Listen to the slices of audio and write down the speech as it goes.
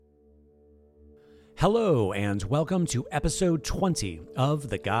Hello, and welcome to episode 20 of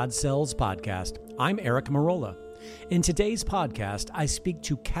the God Cells podcast. I'm Eric Marola. In today's podcast, I speak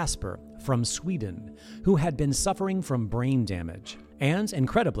to Casper from Sweden, who had been suffering from brain damage. And,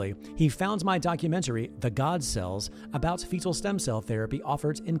 incredibly, he found my documentary, The God Cells, about fetal stem cell therapy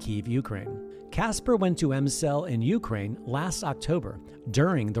offered in Kyiv, Ukraine. Casper went to MCell in Ukraine last October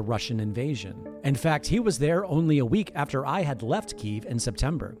during the Russian invasion. In fact, he was there only a week after I had left Kyiv in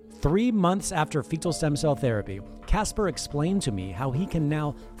September. 3 months after fetal stem cell therapy, Casper explained to me how he can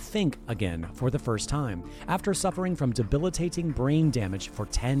now think again for the first time after suffering from debilitating brain damage for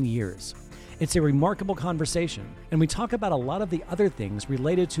 10 years. It's a remarkable conversation, and we talk about a lot of the other things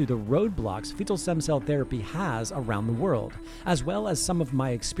related to the roadblocks fetal stem cell therapy has around the world, as well as some of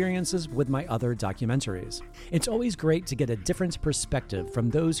my experiences with my other documentaries. It's always great to get a different perspective from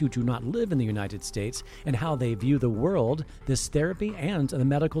those who do not live in the United States and how they view the world, this therapy, and the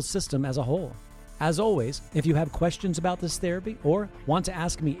medical system as a whole. As always, if you have questions about this therapy or want to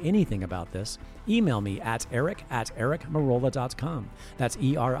ask me anything about this, email me at eric@ericmarola.com. That's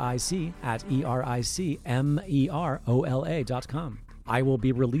eric@ericmerola.com. I will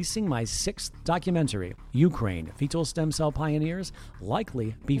be releasing my 6th documentary, Ukraine, Fetal Stem Cell Pioneers,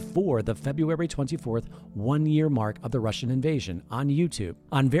 likely before the February 24th 1-year mark of the Russian invasion on YouTube,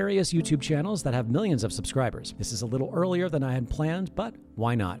 on various YouTube channels that have millions of subscribers. This is a little earlier than I had planned, but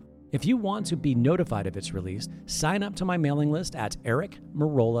why not? If you want to be notified of its release, sign up to my mailing list at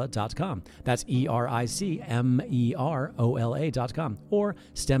ericmarola.com. That's ericmerola.com or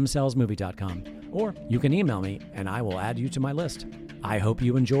stemcellsmovie.com. Or you can email me and I will add you to my list. I hope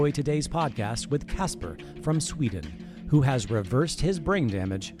you enjoy today's podcast with Casper from Sweden, who has reversed his brain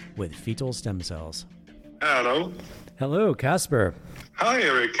damage with fetal stem cells. Hello. Hello, Casper. Hi,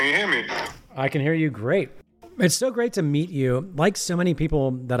 Eric. Can you hear me? I can hear you great. It's so great to meet you. Like so many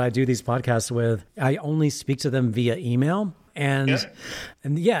people that I do these podcasts with, I only speak to them via email. And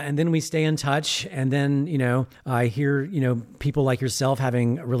then we stay in touch. And then, I hear, people like yourself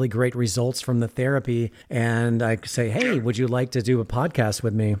having really great results from the therapy. And I say, hey, would you like to do a podcast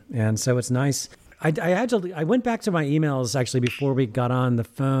with me? And so it's nice. I went back to my emails actually before we got on the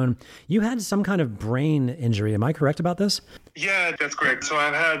phone. You had some kind of brain injury. Am I correct about this? Yeah, that's correct. So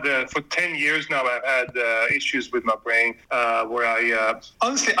I've had, for 10 years now, I've had issues with my brain where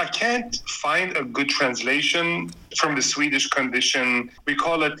honestly, I can't find a good translation from the Swedish condition. We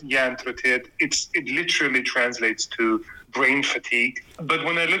call it hjärntrötthet. It literally translates to brain fatigue. But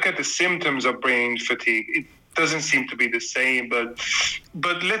when I look at the symptoms of brain fatigue, it doesn't seem to be the same, but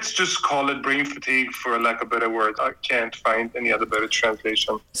let's just call it brain fatigue for lack of a better word. I can't find any other better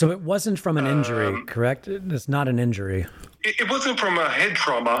translation. So it wasn't from an injury, correct? It's not an injury. It wasn't from a head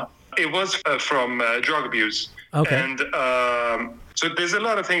trauma. It was from drug abuse. Okay. And so there's a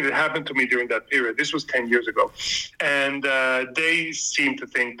lot of things that happened to me during that period. This was 10 years ago. And they seem to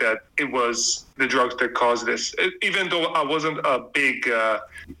think that it was the drugs that caused this. Even though I wasn't a big,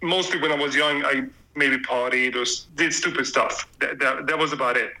 mostly when I was young, I maybe partied or did stupid stuff. That was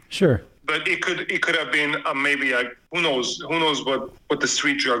about it. Sure. But it could have been maybe who knows what the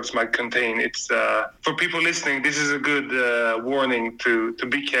street drugs might contain. It's for people listening. This is a good warning to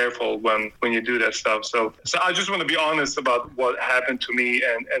be careful when you do that stuff. So I just want to be honest about what happened to me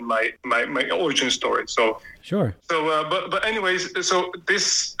and my origin story. So sure. So but anyways, so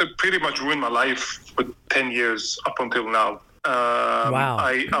this pretty much ruined my life for 10 years up until now. Wow.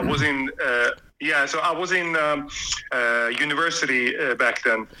 I was in. So I was in university back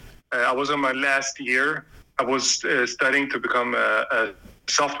then. I was on my last year. I was studying to become a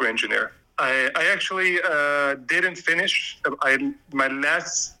software engineer. I actually didn't finish. My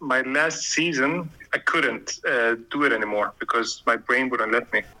last season, I couldn't do it anymore because my brain wouldn't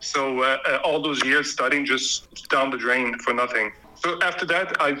let me. So all those years studying just down the drain for nothing. So after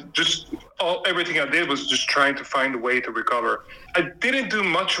that, everything I did was just trying to find a way to recover. I didn't do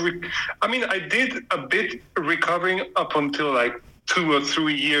much. I did a bit recovering up until like 2 or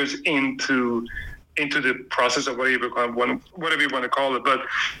 3 years into the process of whatever you want to call it. But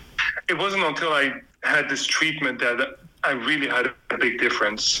it wasn't until I had this treatment that I really had a big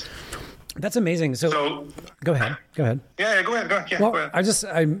difference. That's amazing. So go ahead. Yeah, go ahead. Yeah, well, go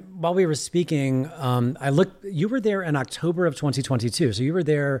ahead. While we were speaking, I looked. You were there in October of 2022, so you were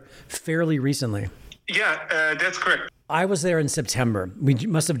there fairly recently. Yeah, that's correct. I was there in September. We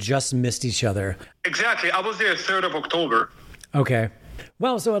must have just missed each other. Exactly. I was there 3rd of October. Okay.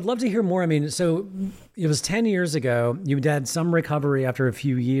 Well, so I'd love to hear more. So it was 10 years ago. You had some recovery after a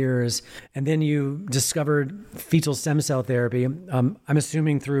few years, and then you discovered fetal stem cell therapy. I'm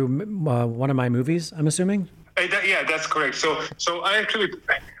assuming through one of my movies, I'm assuming? Yeah, that's correct. So I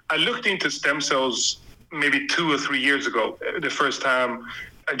I looked into stem cells maybe 2 or 3 years ago. The first time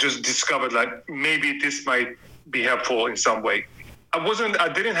I just discovered like maybe this might be helpful in some way. I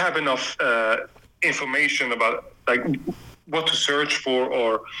didn't have enough information about like what to search for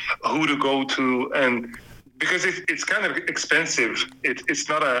or who to go to, and because it's kind of expensive. It's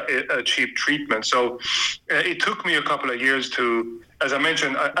not a cheap treatment. So it took me a couple of years to, as I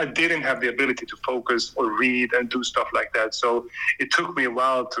mentioned, I didn't have the ability to focus or read and do stuff like that. So it took me a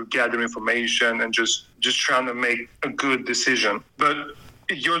while to gather information and just trying to make a good decision. But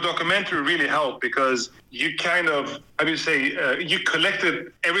your documentary really helped because you kind of, how do you say, you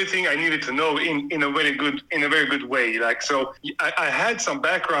collected everything I needed to know in a very good way. Like, so I had some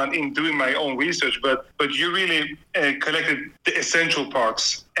background in doing my own research, but you really collected the essential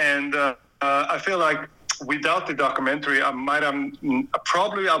parts. And I feel like without the documentary, I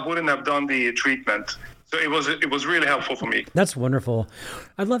wouldn't have done the treatment. So it was really helpful for me. That's wonderful.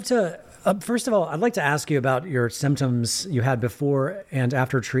 I'd love to. First of all, I'd like to ask you about your symptoms you had before and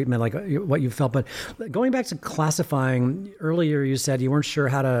after treatment, like what you felt. But going back to classifying, earlier you said you weren't sure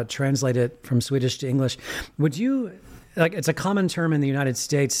how to translate it from Swedish to English. Would you, like, it's a common term in the United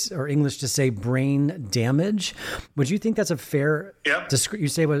States or English to say brain damage. Would you think that's a fair? Yeah. You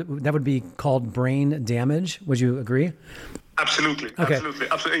say that would be called brain damage. Would you agree? Absolutely. Okay.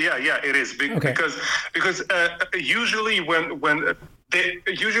 Absolutely. Yeah, it is. Okay. Because usually when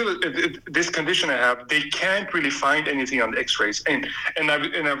this condition I have, they can't really find anything on the X-rays, and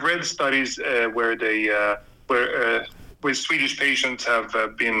I've read studies where Swedish patients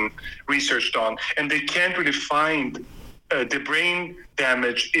have been researched on, and they can't really find the brain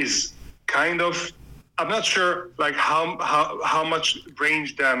damage is kind of. I'm not sure like how much brain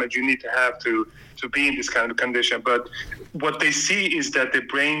damage you need to have to be in this kind of condition, but what they see is that the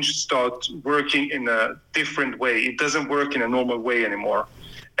brain starts working in a different way. It doesn't work in a normal way anymore.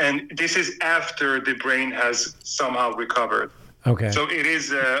 And this is after the brain has somehow recovered. Okay. So it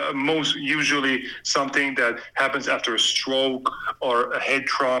is most usually something that happens after a stroke or a head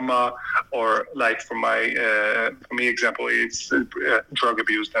trauma, or like for me example, it's drug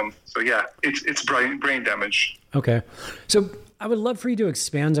abuse. And so yeah, it's brain damage. Okay. So I would love for you to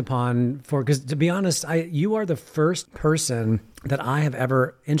expand upon, because to be honest, you are the first person that I have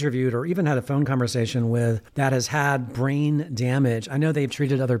ever interviewed or even had a phone conversation with that has had brain damage. I know they've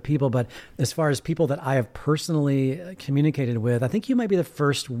treated other people, but as far as people that I have personally communicated with, I think you might be the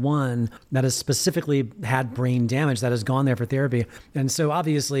first one that has specifically had brain damage that has gone there for therapy. And so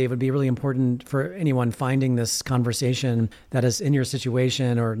obviously it would be really important for anyone finding this conversation that is in your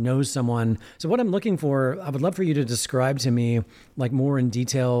situation or knows someone. So what I'm looking for, I would love for you to describe to me like more in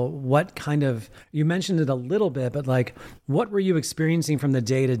detail, what kind of, you mentioned it a little bit, but like what were you experiencing from the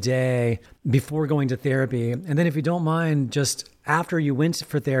day to day before going to therapy? And then if you don't mind, just after you went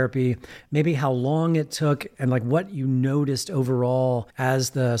for therapy, maybe how long it took and like what you noticed overall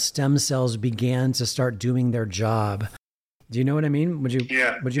as the stem cells began to start doing their job. Do you know what I mean? Would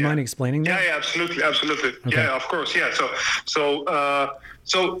you mind explaining that? Yeah, absolutely. Okay. Yeah, of course. Yeah.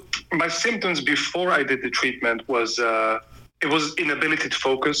 So my symptoms before I did the treatment was, it was inability to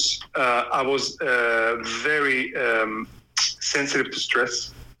focus. I was very sensitive to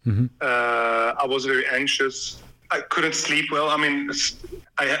stress. Mm-hmm. I was very anxious. I couldn't sleep well. I mean,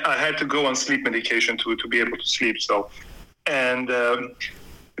 I had to go on sleep medication to be able to sleep. So, and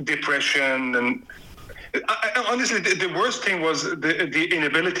depression, and honestly, the worst thing was the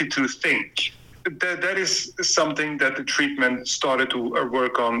inability to think. That is something that the treatment started to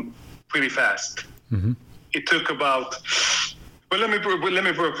work on pretty fast. Mm-hmm. It took about. Well, let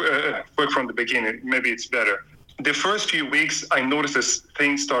me work from the beginning. Maybe it's better. The first few weeks, I noticed as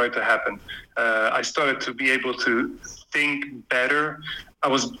things started to happen. I started to be able to think better. I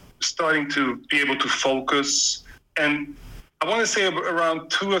was starting to be able to focus. And I want to say around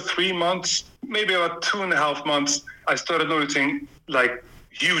 2 or 3 months, maybe about 2.5 months, I started noticing like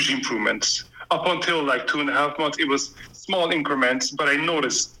huge improvements. Up until like 2.5 months, it was small increments, but I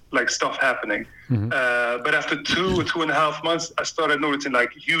noticed like stuff happening. Mm-hmm. But after 2.5 months, I started noticing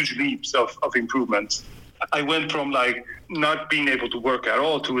like huge leaps of improvements. I went from like not being able to work at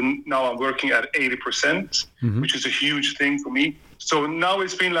all to now I'm working at 80%, mm-hmm. which is a huge thing for me. So now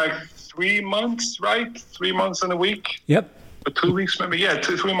it's been like 3 months, right? 3 months and a week. Yep. Or 2 weeks, maybe. Yeah,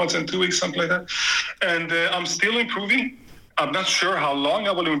 3 months and 2 weeks, something like that. And I'm still improving. I'm not sure how long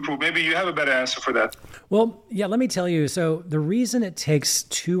I will improve. Maybe you have a better answer for that. Well, yeah, let me tell you. So the reason it takes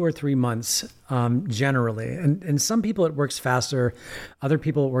 2 or 3 months generally, and some people it works faster, other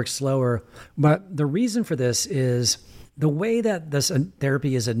people it works slower. But the reason for this is the way that this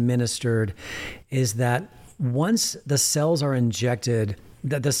therapy is administered is that once the cells are injected,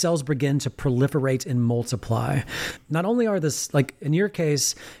 that the cells begin to proliferate and multiply. Not only are this, like in your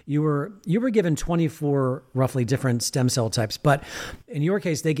case, you were given 24 roughly different stem cell types, but in your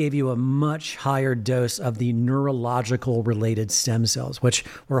case, they gave you a much higher dose of the neurological related stem cells, which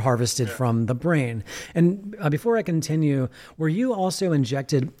were harvested from the brain. And before I continue, were you also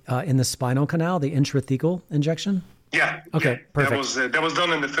injected in the spinal canal, the intrathecal injection? Yeah. Okay, yeah. perfect. That was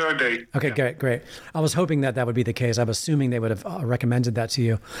done on the third day. Okay, yeah. great. I was hoping that would be the case. I'm assuming they would have recommended that to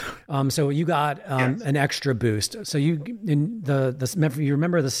you. So you got Yes. an extra boost. So you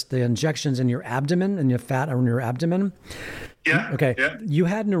remember the injections in your abdomen and your fat on your abdomen. Yeah. Okay. Yeah. You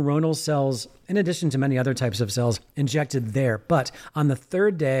had neuronal cells, in addition to many other types of cells, injected there. But on the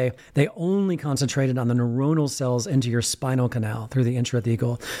third day, they only concentrated on the neuronal cells into your spinal canal through the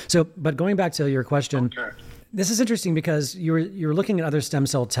intrathecal. So, but going back to your question. Okay. This is interesting because you're looking at other stem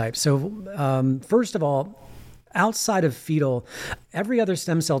cell types. So first of all, outside of fetal, every other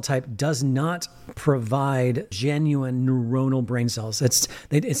stem cell type does not provide genuine neuronal brain cells.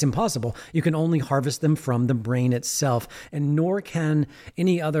 It's impossible. You can only harvest them from the brain itself, and nor can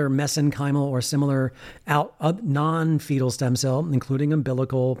any other mesenchymal or similar non-fetal stem cell, including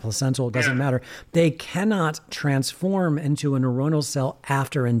umbilical, placental, doesn't matter. They cannot transform into a neuronal cell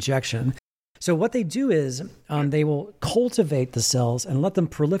after injection. So what they do is they will cultivate the cells and let them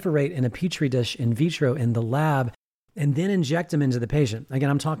proliferate in a petri dish in vitro in the lab, and then inject them into the patient.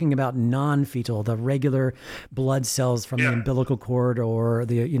 Again, I'm talking about non-fetal, the regular blood cells from the umbilical cord or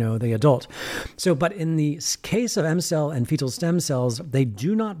the adult. So, but in the case of M cell and fetal stem cells, they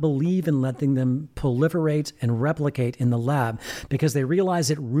do not believe in letting them proliferate and replicate in the lab because they realize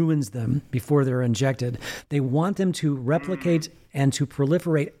it ruins them before they're injected. They want them to replicate and to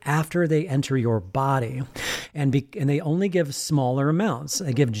proliferate after they enter your body. And they only give smaller amounts.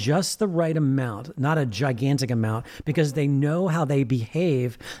 They give just the right amount, not a gigantic amount, because they know how they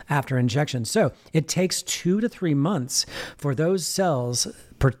behave after injection. So it takes 2 to 3 months for those cells,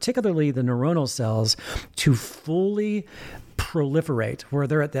 particularly the neuronal cells, to fully proliferate, where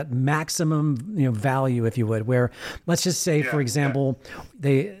they're at that maximum value, if you would, where let's just say, for example,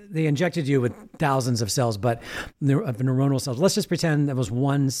 they injected you with thousands of cells, but of neuronal cells. Let's just pretend that was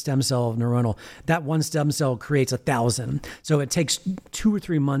one stem cell of neuronal. That one stem cell creates 1,000. So it takes 2 or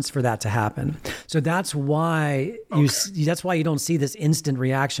 3 months for that to happen. So that's why that's why you don't see this instant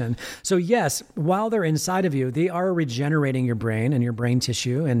reaction. So yes, while they're inside of you, they are regenerating your brain and your brain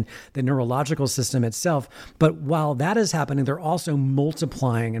tissue and the neurological system itself. But while that is happening, they're also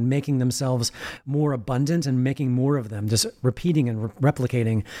multiplying and making themselves more abundant and making more of them, just repeating and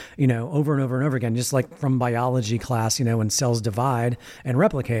replicating, over and over and over again, just like from biology class, when cells divide and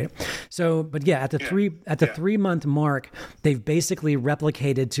replicate. So, but yeah, at the 3 month mark, they've basically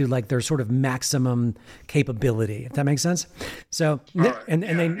replicated to like their sort of maximum capability, if that makes sense. So,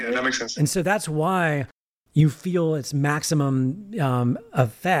 that makes sense. And so that's why you feel its maximum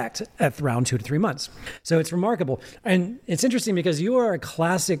effect at around 2 to 3 months. So it's remarkable. And it's interesting because you are a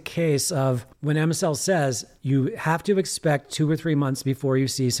classic case of when MCell says you have to expect 2 or 3 months before you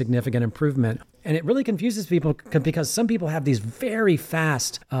see significant improvement. And it really confuses people because some people have these very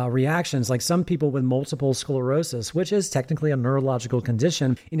fast reactions, like some people with multiple sclerosis, which is technically a neurological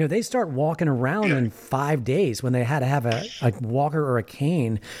condition. They start walking around in 5 days when they had to have a walker or a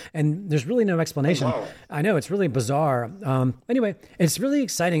cane. And there's really no explanation. Oh, wow. I know, it's really bizarre. Anyway, it's really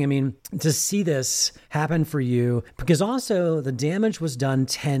exciting. I mean, to see this happen for you, because also the damage was done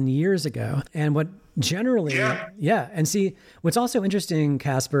 10 years ago. And what generally, and see, what's also interesting,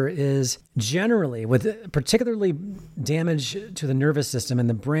 Casper, is generally with particularly damage to the nervous system and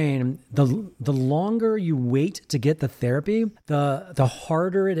the brain, the longer you wait to get the therapy, the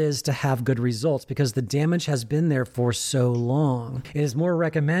harder it is to have good results because the damage has been there for so long. It is more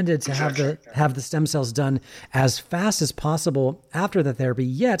recommended to have the stem cells done as fast as possible after the therapy.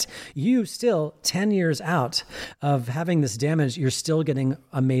 Yet you still 10 years out of having this damage, you're still getting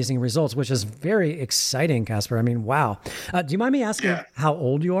amazing results, which is very exciting, Casper. I mean, wow. Do you mind me asking how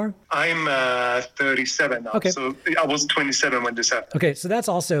old you are? I'm 37 now. Okay. So I was 27 when this happened. Okay, so that's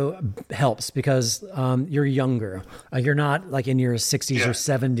also helps because you're younger. You're not like in your 60s or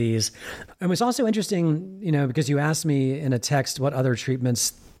 70s. And it's also interesting, because you asked me in a text what other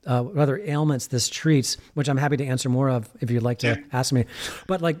treatments what other ailments this treats, which I'm happy to answer more of if you'd like to ask me.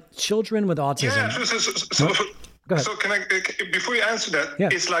 But like children with autism. Go ahead. So can I, before you answer that, Yeah.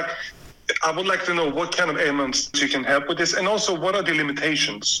 it's like, I would like to know what kind of ailments you can help with this, and also what are the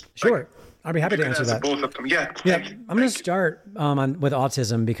limitations? Sure. I'd be happy to answer that. Both of them. Yeah. I'm going to start with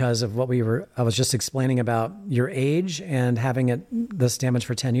autism because of what I was just explaining about your age and having this damage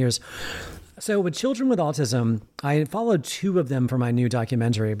for 10 years. So with children with autism, I followed 2 of them for my new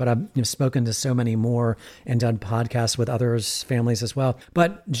documentary, but I've spoken to so many more and done podcasts with others, families as well.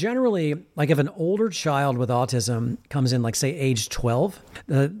 But generally, like if an older child with autism comes in, like say age 12,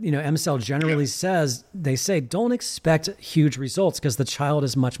 MCEL generally says, they say, don't expect huge results because the child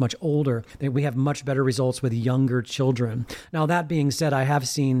is much, much older. We have much better results with younger children. Now, that being said, I have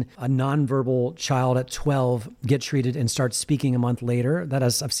seen a nonverbal child at 12 get treated and start speaking a month later.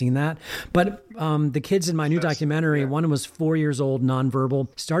 I've seen that. But the kids in my new documentary, one was 4 years old, nonverbal,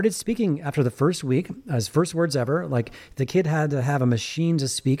 started speaking after the first week, his first words ever. Like the kid had to have a machine to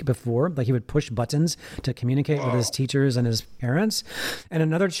speak before, like he would push buttons to communicate with his teachers and his parents. And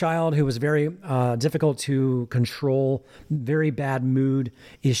another child who was very difficult to control, very bad mood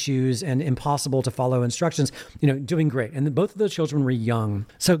issues and impossible to follow instructions, doing great. And both of those children were young.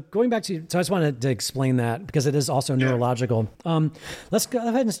 So going back to, I just wanted to explain that because it is also neurological. Let's go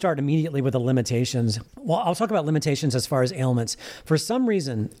ahead and start immediately with the limitations. Well, I'll talk about limitations as far as ailments. For some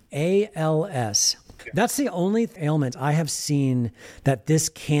reason, ALS, that's the only ailment I have seen that this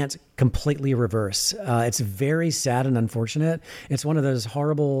can't completely reverse. It's very sad and unfortunate. It's one of those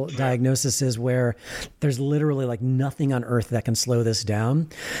horrible diagnoses where there's literally like nothing on earth that can slow this down.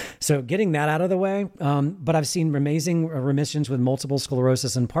 So getting that out of the way. But I've seen amazing remissions with multiple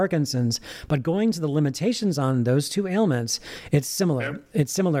sclerosis and Parkinson's. But going to the limitations on those 2 ailments, it's similar.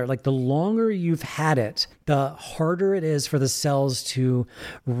 It's similar. Like the longer you've had it, the harder it is for the cells to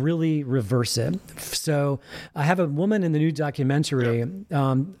really reverse it. So I have a woman in the new documentary.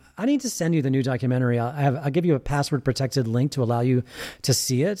 I need to send you the new documentary. I'll give you a password protected link to allow you to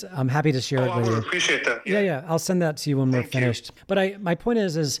see it. I'm happy to share it with you. I would appreciate that. Yeah. I'll send that to you when we're finished. But my point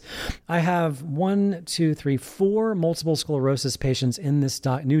is I have 4 multiple sclerosis patients in this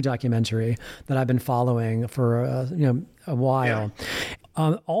new documentary that I've been following for a while.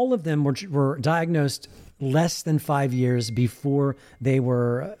 All of them were diagnosed less than 5 years before they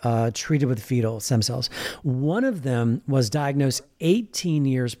were treated with fetal stem cells. One of them was diagnosed 18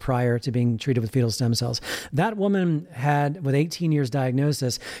 years prior to being treated with fetal stem cells. That woman had, with 18 years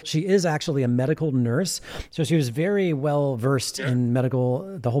diagnosis, she is actually a medical nurse. So she was very well versed in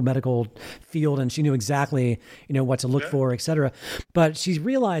the whole medical field, and she knew exactly, what to look for, et cetera. But she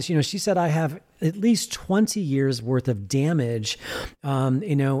realized, she said, I have at least 20 years worth of damage,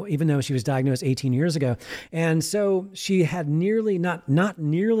 even though she was diagnosed 18 years ago. And so she had not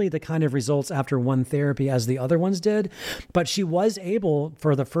nearly the kind of results after one therapy as the other ones did, but she was able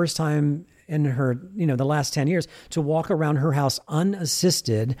for the first time in her, the last 10 years to walk around her house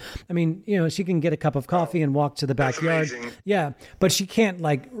unassisted. I mean, she can get a cup of coffee and walk to the backyard. Yeah. But she can't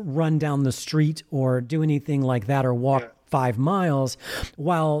like run down the street or do anything like that or walk 5 miles,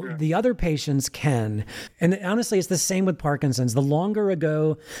 while the other patients can. And honestly, it's the same with Parkinson's. The longer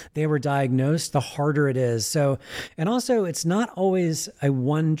ago they were diagnosed, the harder it is. So, and also it's not always a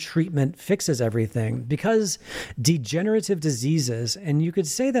one treatment fixes everything, because degenerative diseases, and you could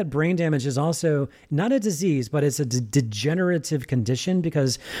say that brain damage is also not a disease, but it's a degenerative condition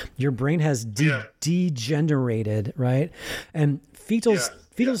because your brain has degenerated, right? And fetal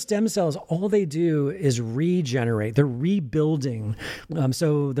stem cells, all they do is regenerate. They're rebuilding.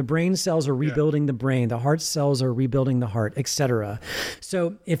 So the brain cells are rebuilding the brain. The heart cells are rebuilding the heart, etc.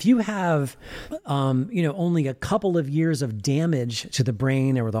 So if you have, only a couple of years of damage to the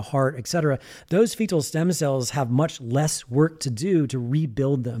brain or the heart, etc., those fetal stem cells have much less work to do to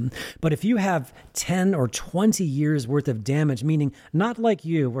rebuild them. But if you have 10 or 20 years worth of damage, meaning not like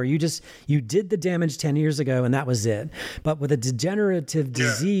you, where you did the damage 10 years ago and that was it, but with a degenerative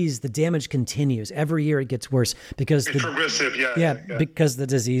disease, the damage continues. Every year it gets worse because it's progressive. Because the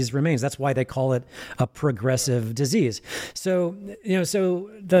disease remains. That's why they call it a progressive disease. So,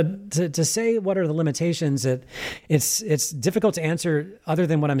 to say what are the limitations, it's difficult to answer other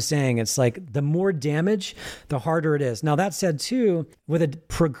than what I'm saying. It's like the more damage, the harder it is. Now, that said too, with a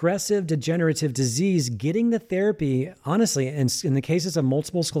progressive degenerative disease, getting the therapy, honestly, in the cases of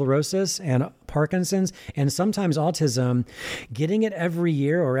multiple sclerosis and Parkinson's and sometimes autism, getting it every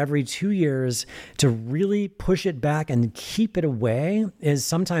year or every 2 years to really push it back and keep it away is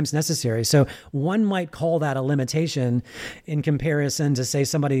sometimes necessary. So one might call that a limitation in comparison to, say,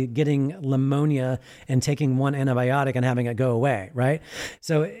 somebody getting pneumonia and taking one antibiotic and having it go away, right?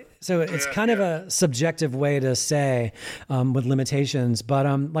 So it's kind of a subjective way to say with limitations. But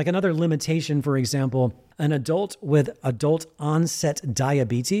like another limitation, for example, an adult with adult onset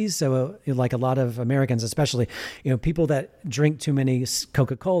diabetes. So like a lot of Americans, especially, people that drink too many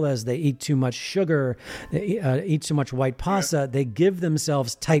Coca-Colas, they eat too much sugar, they eat too much white pasta, they give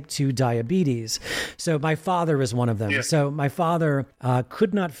themselves type 2 diabetes. So my father is one of them. Yeah. So my father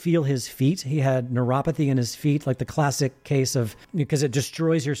could not feel his feet. He had neuropathy in his feet, like the classic case of, because it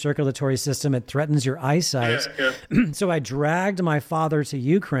destroys your circulatory system, it threatens your eyesight. Yeah. So I dragged my father to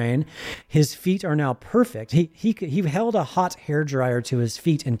Ukraine. His feet are now perfect. He held a hot hairdryer to his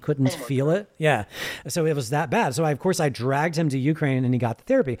feet and couldn't feel it. Yeah. So it was that bad. So of course I dragged him to Ukraine and he got the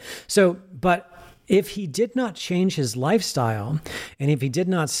therapy. So, but if he did not change his lifestyle, and if he did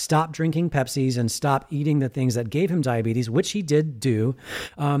not stop drinking Pepsis and stop eating the things that gave him diabetes, which he did do,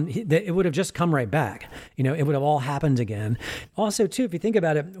 it would have just come right back. It would have all happened again. Also, too, if you think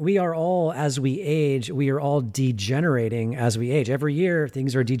about it, we are all, as we age, we are all degenerating as we age. Every year,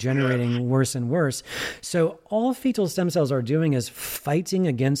 things are degenerating worse and worse. So all fetal stem cells are doing is fighting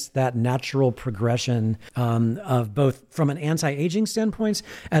against that natural progression of both from an anti-aging standpoint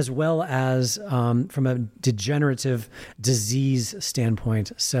as well as from a degenerative disease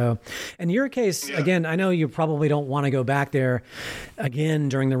standpoint. So in your case, again, I know you probably don't want to go back there again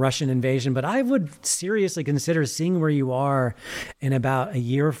during the Russian invasion, but I would seriously consider seeing where you are in about a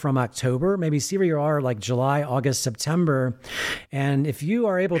year from October, maybe see where you are like July, August, September. And if you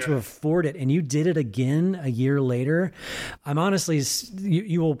are able to afford it and you did it again a year later, I'm honestly,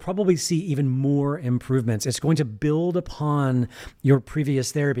 you will probably see even more improvements. It's going to build upon your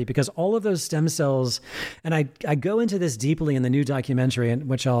previous therapy because all of those stem cells, and I go into this deeply in the new documentary,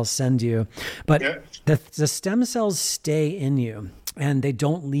 which I'll send you, but the stem cells stay in you and they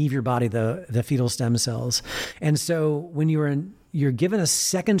don't leave your body, the fetal stem cells. And so when you're given a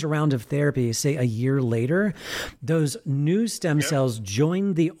second round of therapy, say a year later, those new stem cells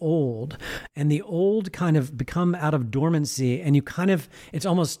join the old, and the old kind of become out of dormancy, and it's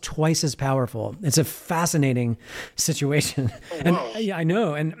almost twice as powerful. It's a fascinating situation. Oh, wow. And I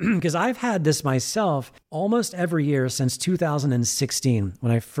know. And because I've had this myself almost every year since 2016,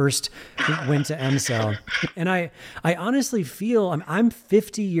 when I first went to MCell. And I honestly feel I'm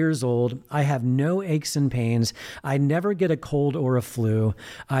 50 years old. I have no aches and pains. I never get a cold or a flu.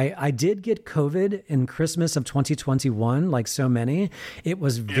 I did get COVID in Christmas of 2021, like so many. It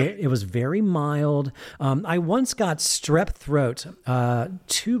was very mild. I once got strep throat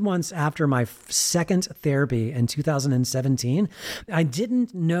 2 months after my second therapy in 2017. I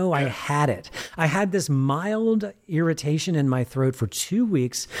didn't know I had it. I had this mild irritation in my throat for 2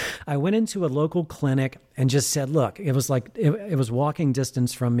 weeks. I went into a local clinic and just said, look, it was like, it was walking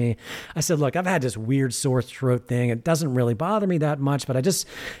distance from me. I said, look, I've had this weird sore throat thing. It doesn't really bother me that much, but it's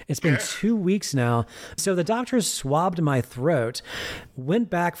been 2 weeks now. So the doctors swabbed my throat, went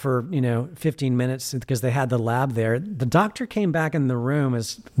back for, 15 minutes because they had the lab there. The doctor came back in the room.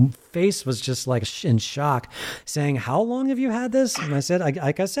 His face was just like in shock, saying, how long have you had this? And I said,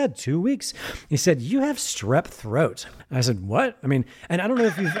 like I said, 2 weeks. He said, you have strep throat. I said, what? I mean, and I don't know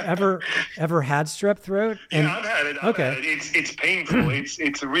if you've ever had strep throat. And, I've had it. It's painful.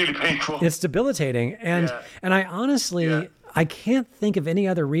 It's really painful. It's debilitating. And I honestly, I can't think of any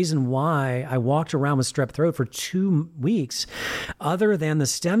other reason why I walked around with strep throat for 2 weeks other than the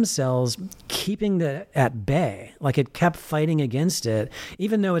stem cells keeping it at bay. Like it kept fighting against it,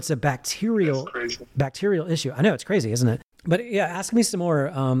 even though it's a bacterial issue. I know, it's crazy, isn't it? But yeah, ask me some more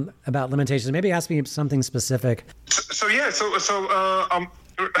about limitations. Maybe ask me something specific. I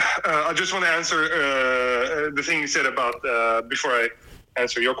just want to answer the thing you said about before I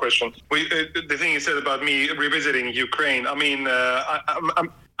answer your question. The thing you said about me revisiting Ukraine. I mean,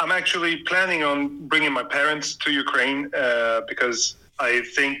 I'm actually planning on bringing my parents to Ukraine because I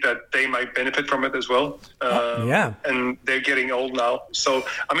think that they might benefit from it as well. And they're getting old now, so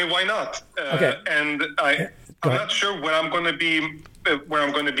I mean, why not? And I'm not sure where I'm going to be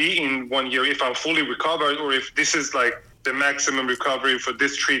in 1 year, if I'm fully recovered or if this is like the maximum recovery for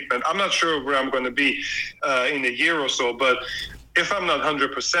this treatment. I'm not sure where I'm going to be in a year or so, but if I'm not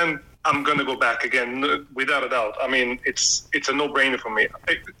 100%, I'm going to go back again, without a doubt. I mean, it's a no-brainer for me.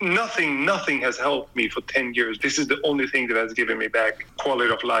 Nothing has helped me for 10 years. This is the only thing that has given me back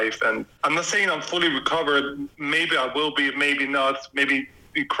quality of life. And I'm not saying I'm fully recovered. Maybe I will be, maybe not. Maybe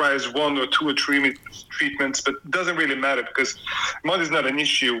it requires 1 or 2 or 3 treatments, but it doesn't really matter because money is not an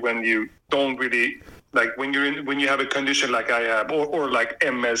issue when you don't really, like when you have a condition like I have, or like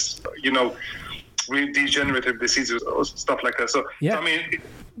MS, with degenerative diseases or stuff like that. So, I mean,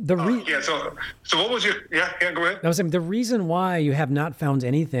 So what was your? Yeah. Go ahead. I was saying the reason why you have not found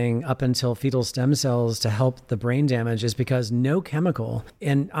anything up until fetal stem cells to help the brain damage is because no chemical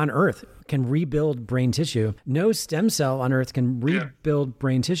on Earth can rebuild brain tissue. No stem cell on Earth can rebuild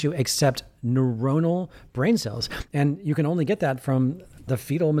brain tissue except neuronal brain cells, and you can only get that from the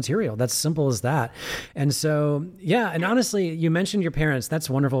fetal material. That's simple as that. And so, and honestly, you mentioned your parents. That's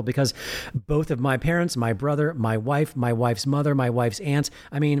wonderful because both of my parents, my brother, my wife, my wife's mother, my wife's aunt,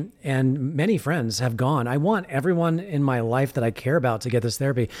 and many friends have gone. I want everyone in my life that I care about to get this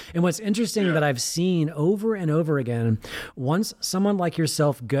therapy. And what's interesting that I've seen over and over again, once someone like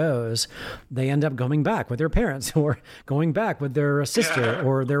yourself goes, they end up going back with their parents or going back with their sister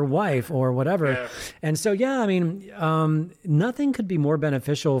or their wife or whatever. Yeah. And so, nothing could be more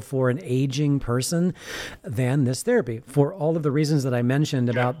beneficial for an aging person than this therapy for all of the reasons that I mentioned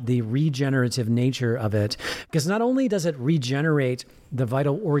about the regenerative nature of it. Because not only does it regenerate the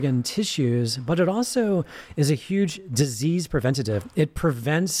vital organ tissues, but it also is a huge disease preventative. It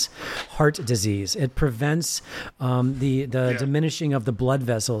prevents heart disease. It prevents the diminishing of the blood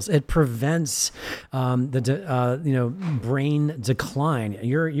vessels. It prevents brain decline.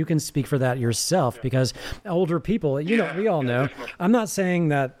 You can speak for that yourself because older people, we all know. Definitely. I'm not saying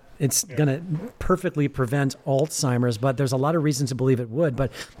that it's going to perfectly prevent Alzheimer's, but there's a lot of reason to believe it would.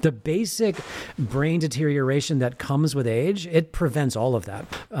 But the basic brain deterioration that comes with age, it prevents all of that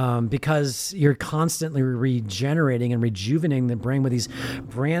because you're constantly regenerating and rejuvenating the brain with these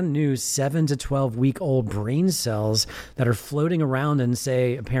brand new 7 to 12 week old brain cells that are floating around in,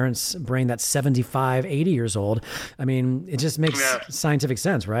 say, a parent's brain that's 75, 80 years old. It just makes scientific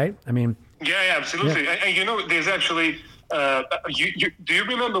sense, right? Yeah, absolutely. Yeah. And there's actually... do you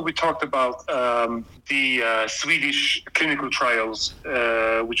remember we talked about the Swedish clinical trials,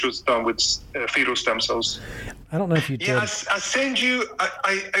 which was done with fetal stem cells? I don't know if you did. Yeah, I sent you.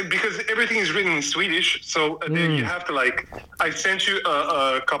 I because everything is written in Swedish, so you have to I sent you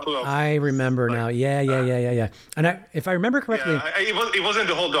a couple of. I remember now. Yeah. And if I remember correctly, it wasn't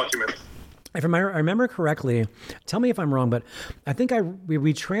the whole document. If I remember correctly, tell me if I'm wrong, but I think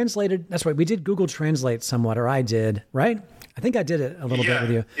we translated. That's right. We did Google Translate somewhat, or I did, right? I think I did it a little bit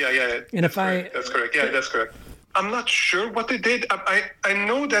with you. Yeah. And that's correct. Yeah, that's correct. I'm not sure what they did. I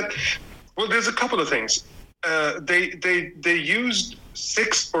know that. Well, there's a couple of things. They used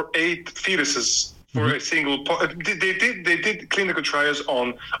 6 or 8 fetuses for a single. They did clinical trials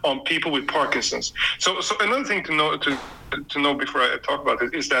on people with Parkinson's. So another thing to know before I talk about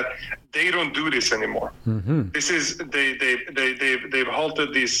it is that they don't do this anymore. Mm-hmm. This is they've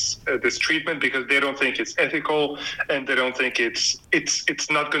halted this treatment because they don't think it's ethical and they don't think it's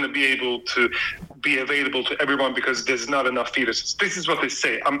not going to be able to be available to everyone because there's not enough fetuses. This is what they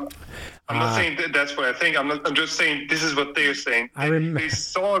say. I'm not saying that's what I think. I'm just saying this is what they're saying. They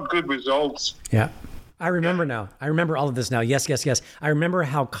saw good results. Yeah. I remember now. I remember all of this now. Yes. I remember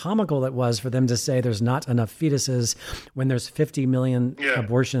how comical it was for them to say there's not enough fetuses when there's 50 million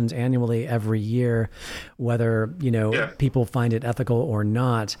abortions annually every year, whether, people find it ethical or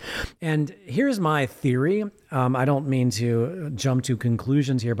not. And here's my theory. I don't mean to jump to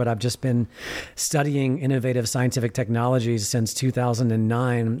conclusions here, but I've just been studying innovative scientific technologies since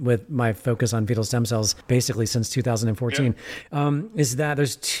 2009 with my focus on fetal stem cells, basically since 2014, is that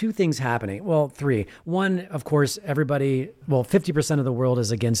there's 2 things happening. Well, 3. One, of course, 50% of the world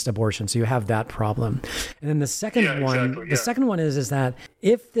is against abortion. So you have that problem. And then the second one is that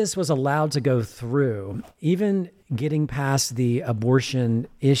if this was allowed to go through, even getting past the abortion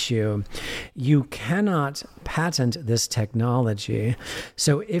issue, you cannot patent this technology.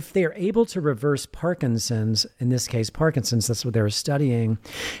 So if they're able to reverse Parkinson's, in this case, Parkinson's, that's what they were studying,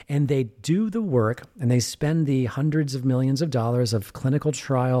 and they do the work and they spend the hundreds of millions of dollars of clinical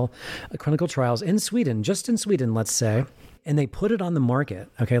trials in Sweden, just in Sweden, let's say, and they put it on the market.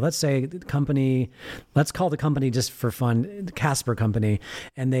 Okay, let's say the company, let's call the company just for fun, the Casper company,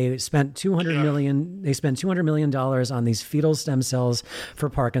 and they spent $200 million on these fetal stem cells for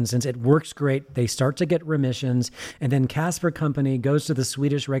Parkinson's. It works great. They start to get remissions, and then Casper company goes to the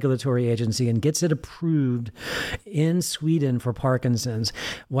Swedish regulatory agency and gets it approved in Sweden for Parkinson's.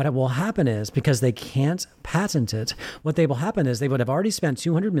 What will happen is, because they can't patent it, what they will happen is they would have already spent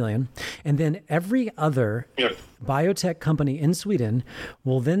 $200 million, and then every other biotech company in Sweden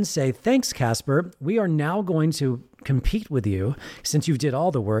will then say, thanks, Casper. We are now going to compete with you since you did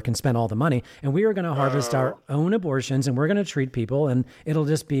all the work and spent all the money, and we are going to harvest our own abortions, and we're going to treat people, and it'll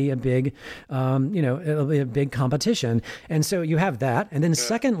just be a big, it'll be a big competition. And so you have that. And then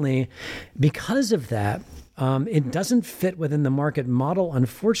secondly, because of that, It doesn't fit within the market model,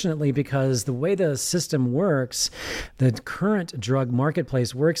 unfortunately, because the way the system works, the current drug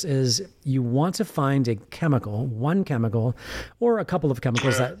marketplace works, is you want to find a chemical, one chemical, or a couple of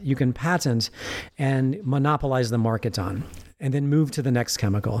chemicals that you can patent and monopolize the market on, and then move to the next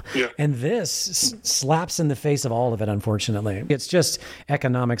chemical. Yeah. And this slaps in the face of all of it, unfortunately. It's just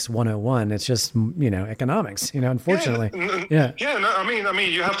economics 101. It's just, economics, unfortunately. Yeah. No, I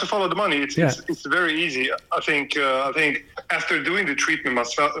mean, you have to follow the money. It's very easy. I think after doing the treatment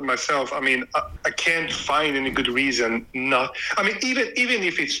myself, I can't find any good reason not. I mean, even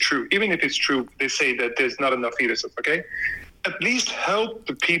if it's true, they say that there's not enough fetuses, okay? At least help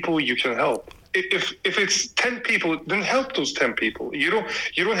the people you can help. If it's 10 people, then help those 10 people. You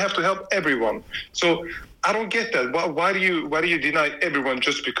don't have to help everyone. So I don't get that. Why do you deny everyone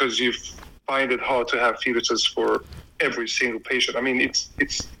just because you find it hard to have fetuses for every single patient? I mean, it's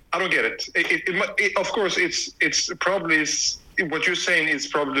I don't get it. Of course, it's probably what you're saying is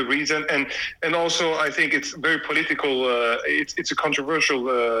probably the reason, and also I think it's very political. It's a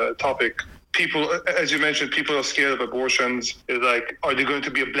controversial topic. People, as you mentioned, people are scared of abortions. It's like, are there going to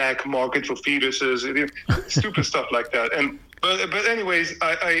be a black market for fetuses? Stupid stuff like that. But anyways,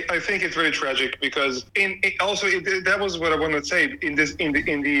 I think it's very tragic because that was what I wanted to say. In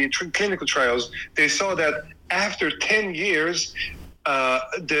the clinical trials, they saw that after 10 years,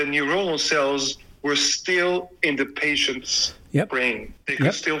 the neuronal cells were still in the patient's brain. They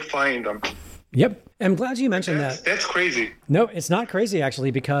could still find them. Yep. I'm glad you mentioned that. That's crazy. No, it's not crazy,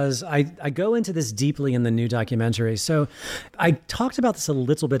 actually, because I go into this deeply in the new documentary. So I talked about this a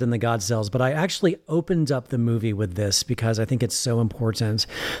little bit in The God Cells, but I actually opened up the movie with this because I think it's so important.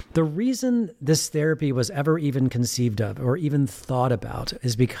 The reason this therapy was ever even conceived of or even thought about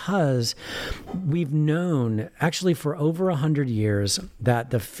is because we've known actually for over 100 years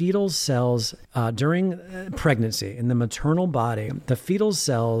that the fetal cells during pregnancy in the maternal body, the fetal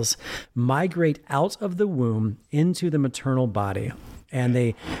cells migrate out of the womb into the maternal body. And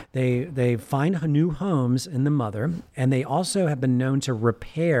they find new homes in the mother, and they also have been known to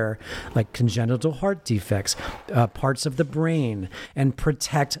repair like congenital heart defects, parts of the brain, and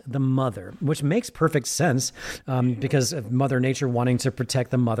protect the mother, which makes perfect sense because of Mother Nature wanting to protect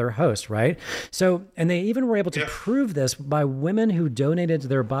the mother host, right? So, and they even were able to prove this by women who donated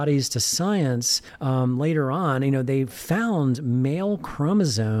their bodies to science later on. They found male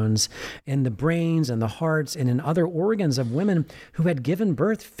chromosomes in the brains and the hearts and in other organs of women who had given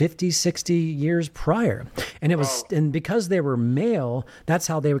birth 50, 60 years prior. And it was, and because they were male, that's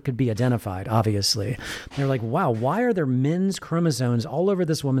how they could be identified, obviously. They're like, wow, why are there men's chromosomes all over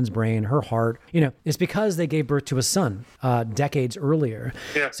this woman's brain, her heart? It's because they gave birth to a son decades earlier.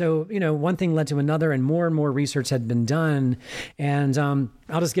 Yeah. So, one thing led to another and more research had been done. And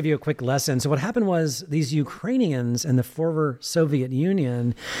I'll just give you a quick lesson. So what happened was these Ukrainians in the former Soviet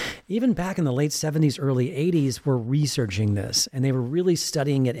Union, even back in the late 70s, early 80s, were researching this, and they were really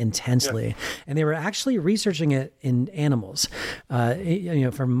studying it intensely. Yeah. And they were actually researching it in animals,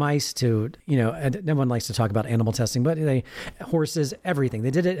 from mice to, no one likes to talk about animal testing, but horses, everything.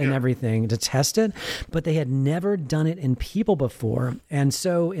 They did it in everything to test it, but they had never done it in people before. And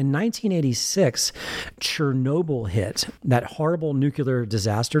so in 1986, Chernobyl hit, that horrible nuclear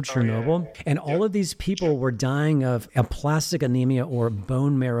disaster, Chernobyl, and all of these people were dying of aplastic anemia or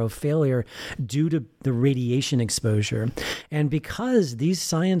bone marrow failure due to the radiation exposure. And because these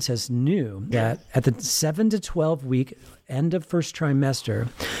scientists knew that at the 7 to 12 week end of first trimester,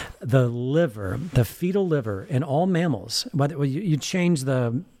 the liver, the fetal liver in all mammals, whether you change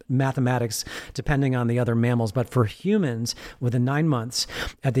the mathematics depending on the other mammals, but for humans within 9 months,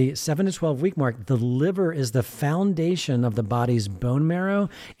 at the 7 to 12 week mark, the liver is the foundation of the body's bone marrow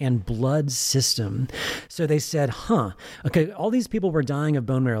and blood system. So they said, okay, all these people were dying of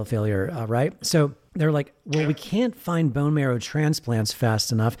bone marrow failure, right? So they're like, well, we can't find bone marrow transplants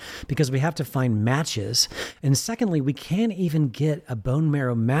fast enough because we have to find matches. And secondly, we can't even get a bone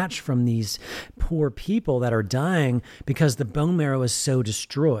marrow match from these poor people that are dying because the bone marrow is so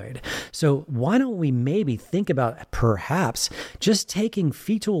destroyed. So why don't we maybe think about perhaps just taking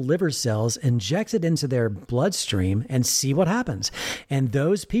fetal liver cells, inject it into their bloodstream and see what happens? And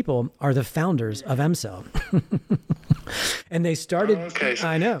those people are the founders of M-Cell. And they started,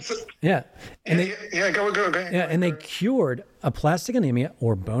 I know. Yeah. And go. Yeah, and they cured aplastic anemia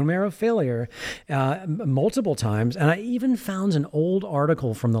or bone marrow failure multiple times. And I even found an old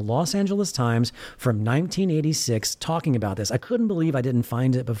article from the Los Angeles Times from 1986 talking about this. I couldn't believe I didn't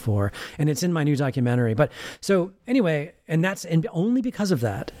find it before. And it's in my new documentary. But so anyway, and only because of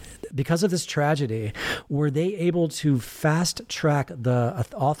that, because of this tragedy, were they able to fast track the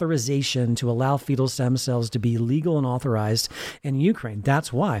authorization to allow fetal stem cells to be legal and authorized in Ukraine.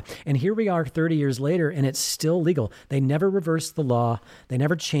 That's why. And here we are 30 years later, and it's still legal. They never reversed the law. They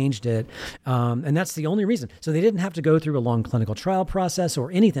never changed it. And that's the only reason. So they didn't have to go through a long clinical trial process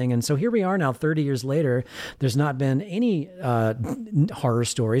or anything. And so here we are now 30 years later. There's not been any horror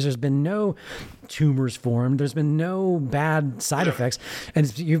stories. There's been no tumors formed. There's been no bad side effects.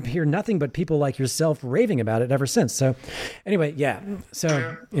 And you hear nothing but people like yourself raving about it ever since. So anyway, yeah.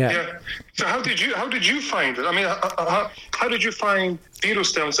 So, yeah. So how did you find it? I mean, how did you find fetal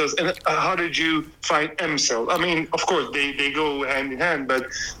stem cells, and how did you find M cells? I mean, of course, they go hand in hand, but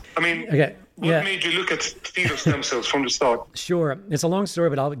I mean, okay. What made you look at fetal stem cells from the start? Sure. It's a long story,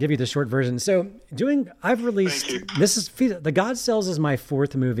 but I'll give you the short version. So I've released, The God Cells is my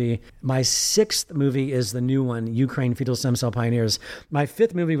 4th movie. My 6th movie is the new one, Ukraine Fetal Stem Cell Pioneers. My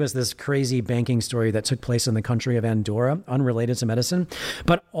 5th movie was this crazy banking story that took place in the country of Andorra, unrelated to medicine.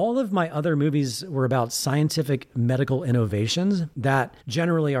 But all of my other movies were about scientific medical innovations that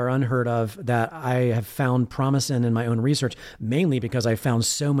generally are unheard of, that I have found promise in my own research, mainly because I found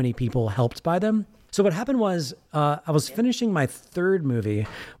so many people helped by them. So what happened was I was finishing my 3rd movie,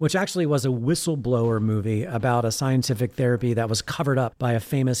 which actually was a whistleblower movie about a scientific therapy that was covered up by a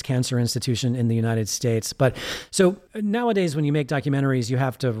famous cancer institution in the United States. But so nowadays, when you make documentaries, you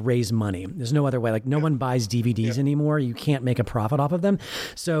have to raise money. There's no other way. Like no one buys DVDs anymore. You can't make a profit off of them.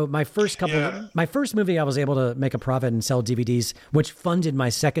 So my first movie, I was able to make a profit and sell DVDs, which funded my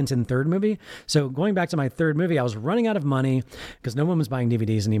 2nd and 3rd movie. So going back to my 3rd movie, I was running out of money because no one was buying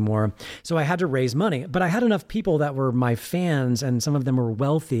DVDs anymore. So I had to raise money, but I had enough people that were my fans and some of them were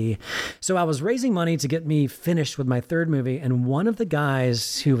wealthy. So I was raising money to get me finished with my 3rd movie. And one of the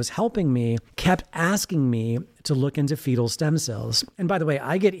guys who was helping me kept asking me to look into fetal stem cells. And by the way,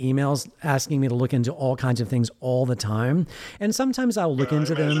 I get emails asking me to look into all kinds of things all the time. And sometimes I'll look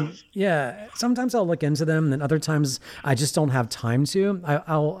into them. Yeah. Sometimes I'll look into them. And other times I just don't have time to.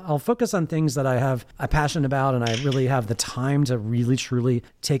 I'll focus on things that I'm passionate about and I really have the time to really, truly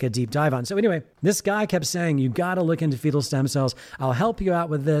take a deep dive on. So anyway, this guy kept saying, you got to look into fetal stem cells. I'll help you out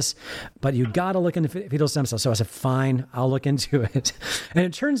with this, but you got to look into fetal stem cells. So I said, fine, I'll look into it. And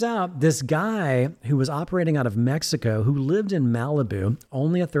it turns out this guy who was operating out of Mexico, who lived in Malibu,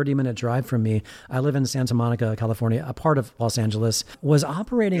 only a 30-minute drive from me. I live in Santa Monica, California, a part of Los Angeles, was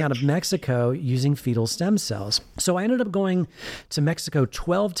operating out of Mexico using fetal stem cells. So I ended up going to Mexico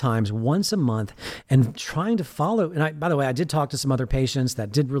 12 times, once a month, and trying to follow. And by the way, I did talk to some other patients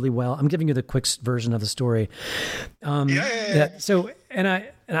that did really well. I'm giving you the quick version of the story. And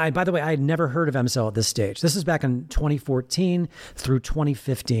I, by the way, I had never heard of MCell at this stage. This is back in 2014 through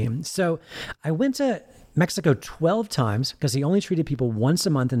 2015. So I went to Mexico 12 times because he only treated people once a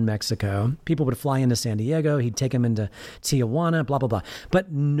month in Mexico. People would fly into San Diego. He'd take them into Tijuana, blah, blah, blah.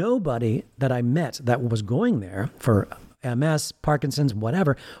 But nobody that I met that was going there for MS, Parkinson's,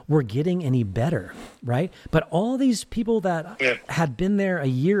 whatever, were getting any better, right? But all these people that had been there a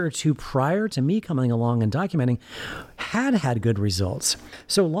year or two prior to me coming along and documenting had good results.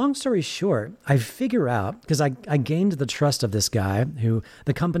 So long story short, I figure out, because I gained the trust of this guy who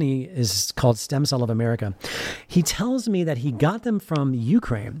the company is called Stem Cell of America. He tells me that he got them from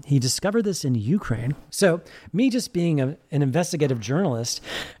Ukraine. He discovered this in Ukraine. So me just being an investigative journalist,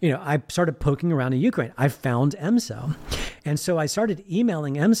 I started poking around in Ukraine. I found MCell. And so I started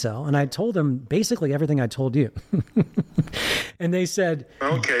emailing MCell and I told them basically everything I told you. And they said,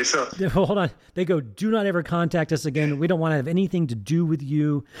 okay, so hold on. They go, do not ever contact us again. We don't want to have anything to do with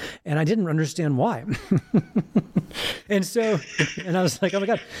you. And I didn't understand why. And I was like, oh my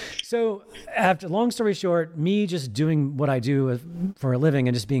God. So after, long story short, me just doing what I do for a living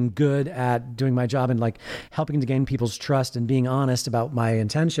and just being good at doing my job and like helping to gain people's trust and being honest about my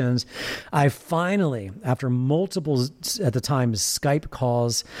intentions, I finally, after multiple, at the time, Skype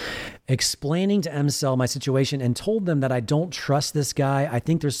calls, explaining to MCell my situation and told them that I don't trust this guy. I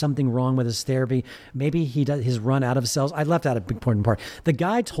think there's something wrong with his therapy. Maybe he does his run out of cells. I left out a big important part. The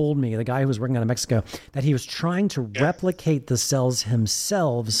guy told me, the guy who was working out of Mexico, that he was trying to replicate the cells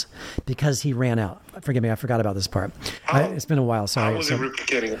himself because he ran out. Forgive me, I forgot about this part. It's been a while. Sorry. How was he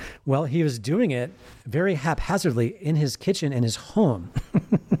replicating it? Well, he was doing it very haphazardly in his kitchen in his home.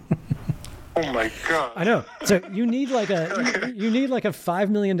 Oh my God. I know. So you need like a $5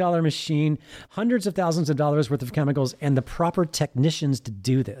 million machine, hundreds of thousands of dollars worth of chemicals, and the proper technicians to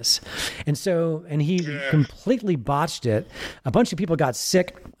do this. And he completely botched it. A bunch of people got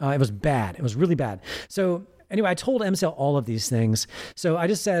sick. It was bad. It was really bad. So anyway, I told MCell all of these things. So I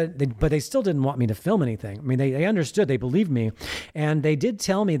just said, but they still didn't want me to film anything. I mean, they understood, they believed me. And they did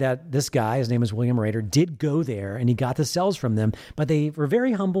tell me that this guy, his name is William Rader, did go there and he got the cells from them, but they were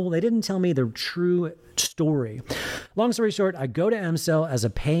very humble. They didn't tell me the true story. Long story short, I go to MCell as a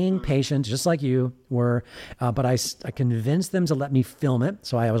paying patient, just like you were, but I convinced them to let me film it.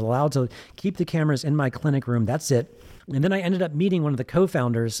 So I was allowed to keep the cameras in my clinic room. That's it. And then I ended up meeting one of the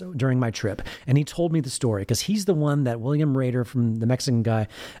co-founders during my trip, and he told me the story because he's the one that William Rader from the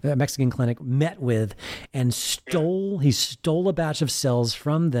Mexican clinic met with and stole a batch of cells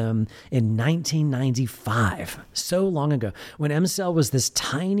from them in 1995, so long ago, when MCell was this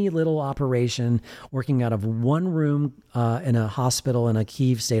tiny little operation working out of one room in a hospital, in a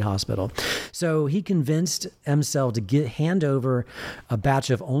Kiev state hospital. So he convinced MCell to hand over a batch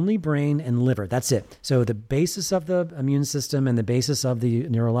of only brain and liver. That's it. So the basis of the immune system and the basis of the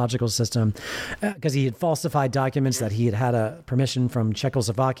neurological system, because he had falsified documents that he had a permission from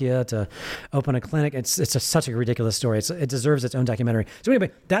Czechoslovakia to open a clinic. It's such a ridiculous story. It deserves its own documentary. So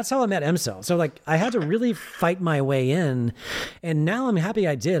anyway, that's how I met MCell. So like I had to really fight my way in, and now I'm happy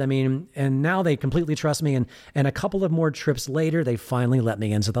I did. I mean, and now they completely trust me. And a couple of more trips later, they finally let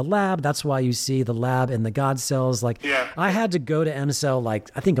me into the lab. That's why you see the lab in the God cells. I had to go to MCell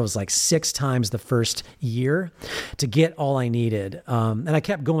I think it was 6 times the first year to get all I needed. And I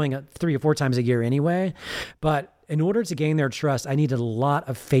kept going 3 or 4 times a year anyway. But in order to gain their trust, I needed a lot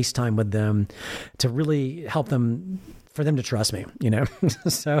of FaceTime with them to really help them, for them to trust me,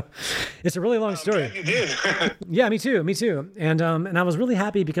 So it's a really long story. You did. Yeah, me too. And I was really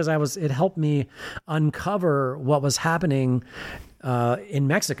happy because it helped me uncover what was happening in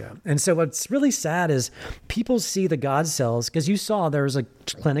Mexico. And so what's really sad is people see the God cells, because you saw there was a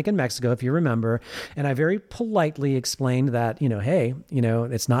clinic in Mexico, if you remember, and I very politely explained that, hey,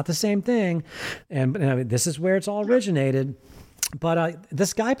 it's not the same thing. And this is where it's all originated. But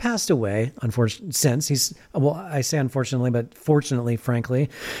this guy passed away, unfortunately, I say unfortunately, but fortunately, frankly,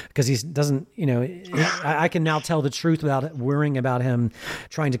 because he doesn't, I can now tell the truth without worrying about him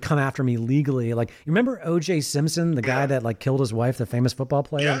trying to come after me legally. You remember O.J. Simpson, the guy that killed his wife, the famous football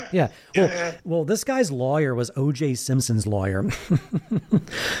player? Yeah. Well, this guy's lawyer was O.J. Simpson's lawyer.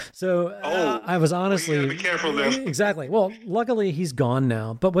 So I was honestly... Well, you gotta be careful then. Exactly. Well, luckily he's gone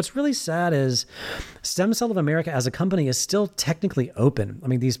now. But what's really sad is Stem Cell of America as a company is still technically open. I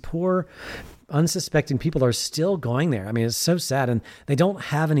mean, these poor unsuspecting people are still going there. I mean, it's so sad, and they don't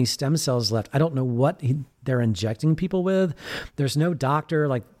have any stem cells left. I don't know what they're injecting people with. There's no doctor.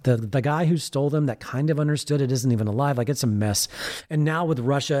 The guy who stole them that kind of understood it isn't even alive. It's a mess. And now with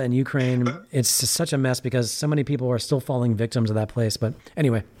Russia and Ukraine, it's just such a mess because so many people are still falling victims of that place. But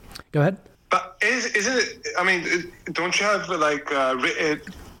anyway, go ahead. But isn't it? I mean, don't you have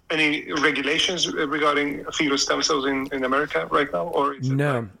any regulations regarding fetal stem cells in America right now? Or is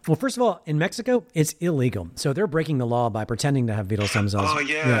no. Well, first of all, in Mexico, it's illegal. So they're breaking the law by pretending to have fetal stem cells. Oh,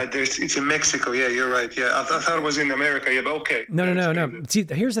 yeah. It's in Mexico. Yeah, you're right. Yeah, I thought it was in America. Yeah, but okay. No. See,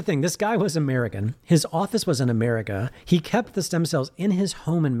 here's the thing. This guy was American. His office was in America. He kept the stem cells in his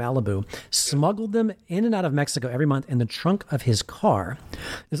home in Malibu, smuggled them in and out of Mexico every month in the trunk of his car.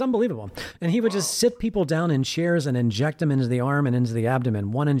 It's unbelievable. And he would just sit people down in chairs and inject them into the arm and into the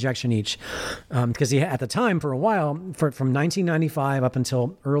abdomen, one injection each, because he at the time for a while from 1995 up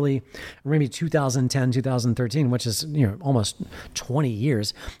until early maybe 2010 2013, which is almost 20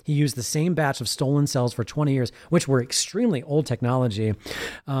 years, he used the same batch of stolen cells for 20 years, which were extremely old technology.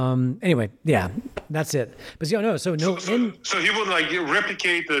 Anyway, yeah, that's it. But so he would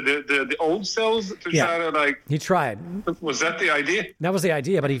replicate the old cells to try to he tried. Was that the idea? That was the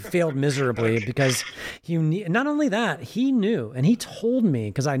idea, but he failed miserably because not only that, he knew, and he told me,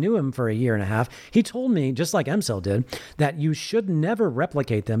 because I knew him for a year and a half, he told me, just like MCell did, that you should never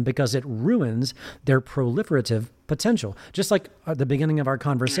replicate them because it ruins their proliferative potential. Just like at the beginning of our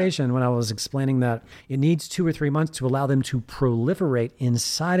conversation when I was explaining that it needs 2 or 3 months to allow them to proliferate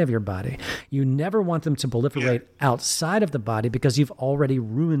inside of your body. You never want them to proliferate outside of the body because you've already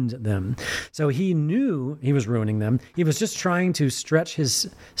ruined them. So he knew he was ruining them. He was just trying to stretch his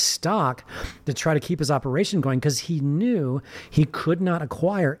stock to try to keep his operation going because he knew he could not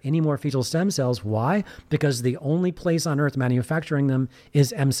acquire any more fetal stem cells. Why? Because the only place on earth manufacturing them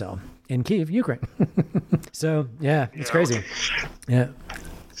is MCell in Kiev, Ukraine. So, yeah, it's crazy. Okay. Yeah.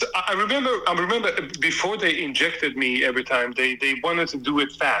 So I remember before they injected me every time, they wanted to do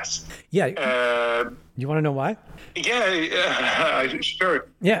it fast. Yeah. You want to know why? Yeah, sure.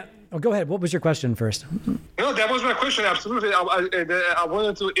 Yeah. Oh, go ahead. What was your question first? No, that was my question. Absolutely. I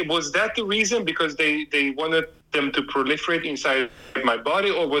wanted to. Was that the reason? Because they wanted them to proliferate inside my body,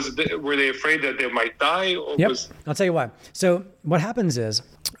 or were they afraid that they might die? Or Yep. I'll tell you why. So what happens is,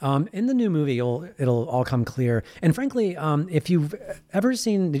 in the new movie, it'll all come clear. And frankly, if you've ever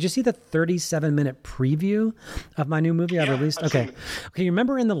seen, did you see the 37-minute preview of my new movie I released? Absolutely. Okay. You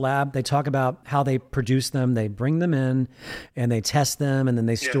remember in the lab, they talk about how they produce them, they bring them in and they test them and then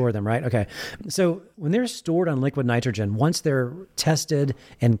they store them, right? Okay. So when they're stored on liquid nitrogen, once they're tested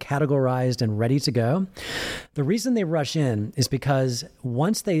and categorized and ready to go, the reason they rush in is because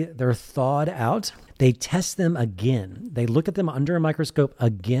once they're thawed out, they test them again. They look at them under a microscope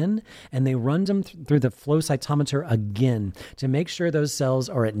again, and they run them through the flow cytometer again to make sure those cells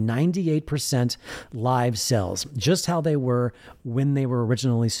are at 98% live cells, just how they were when they were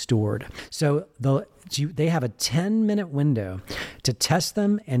originally stored. So they have a 10-minute window to test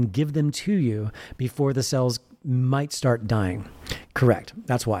them and give them to you before the cells might start dying. Correct.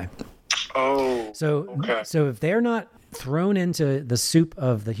 That's why. Oh, okay. So if they're not thrown into the soup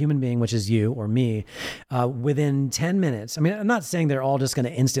of the human being, which is you or me, within 10 minutes, I mean, I'm not saying they're all just going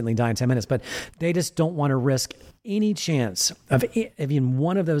to instantly die in 10 minutes, but they just don't want to risk any chance of even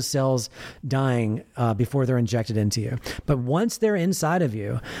one of those cells dying before they're injected into you. But once they're inside of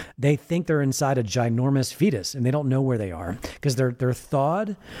you, they think they're inside a ginormous fetus and they don't know where they are because they're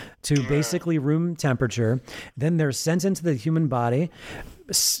thawed to basically room temperature. Then they're sent into the human body,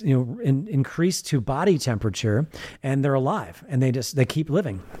 increased to body temperature, and they're alive and they keep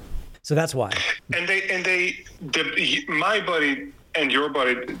living. So that's why. And my body and your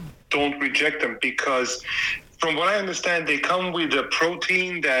body don't reject them because, from what I understand, they come with a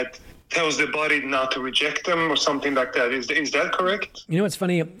protein that tells the body not to reject them or something like that. Is that correct? You know what's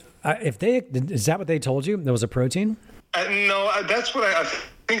funny? Is that what they told you? There was a protein? No, that's what I think.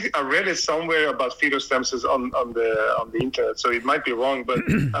 I read it somewhere about fetal stem cells on the internet, so it might be wrong. But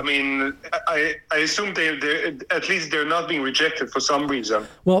I mean, I assume they're not being rejected for some reason.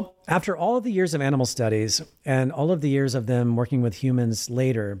 Well, after all of the years of animal studies and all of the years of them working with humans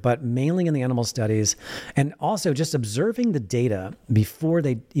later, but mainly in the animal studies, and also just observing the data before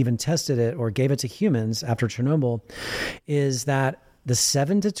they even tested it or gave it to humans after Chernobyl, is that the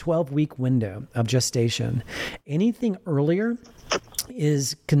 7 to 12 week window of gestation, anything earlier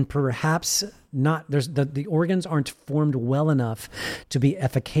can perhaps not, the organs aren't formed well enough to be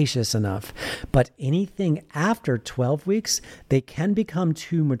efficacious enough. But anything after 12 weeks, they can become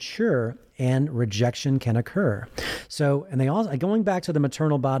too mature and rejection can occur. So, and they also, going back to the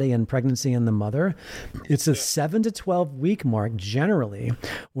maternal body and pregnancy in the mother, it's a 7 to 12 week mark generally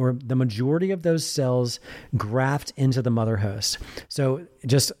where the majority of those cells graft into the mother host. So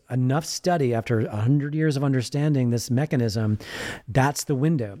just enough study after 100 years of understanding this mechanism, that's the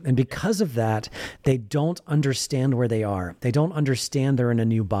window. And because of that, they don't understand where they are. They don't understand they're in a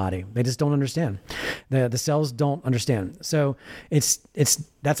new body. They just don't understand. The cells don't understand. So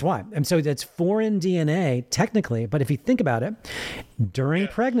that's why. And so it's foreign DNA technically, but if you think about it, during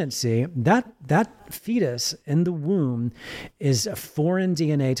pregnancy, that fetus in the womb is a foreign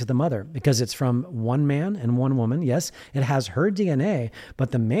DNA to the mother because it's from one man and one woman. Yes, it has her DNA,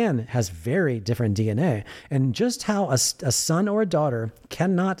 but the man has very different DNA. And just how a son or a daughter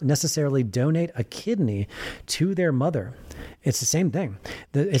cannot necessarily donate a kidney to their mother. It's the same thing.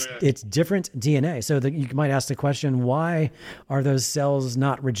 It's different DNA. So you might ask the question, why are those cells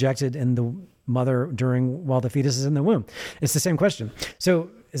not rejected in the mother while the fetus is in the womb? It's the same question. So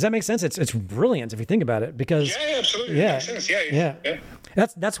does that make sense? It's brilliant if you think about it because absolutely. Yeah. It makes sense. Yeah.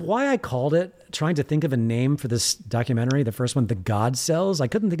 That's why I called it, trying to think of a name for this documentary, the first one, The God Cells. I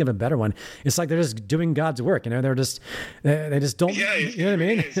couldn't think of a better one. It's like they're just doing God's work, they just don't, you know what I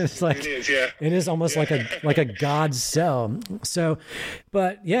mean? It's like, it is almost like a God cell. So,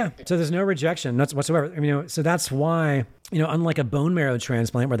 but so there's no rejection whatsoever. So that's why, unlike a bone marrow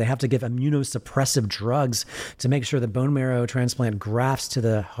transplant where they have to give immunosuppressive drugs to make sure the bone marrow transplant grafts to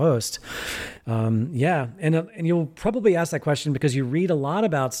the host. And you'll probably ask that question because you read a lot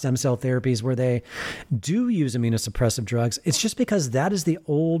about stem cell therapies where they do use immunosuppressive drugs. It's just because that is the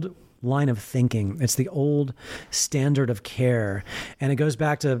old line of thinking. It's the old standard of care. And it goes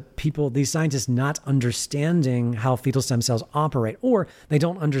back to these scientists not understanding how fetal stem cells operate, or they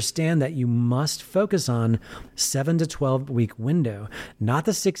don't understand that you must focus on 7 to 12 week window, not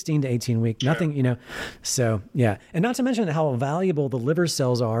the 16 to 18 week, nothing, So, yeah. And not to mention how valuable the liver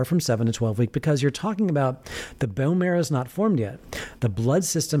cells are from 7 to 12 week, because you're talking about the bone marrow is not formed yet. The blood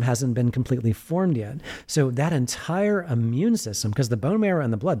system hasn't been completely formed yet. So that entire immune system, because the bone marrow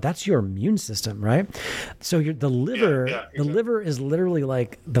and the blood, that's your immune system, right? So the liver, exactly. The liver is literally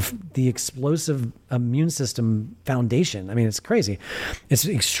like the explosive immune system foundation. I mean, it's crazy. It's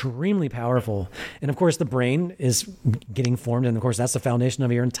extremely powerful. And of course, the brain is getting formed. And of course, that's the foundation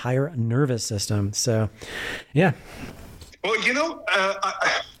of your entire nervous system. So, yeah. Well,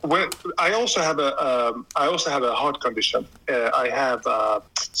 I also have a heart condition. I have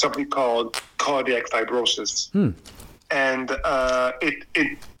something called cardiac fibrosis, and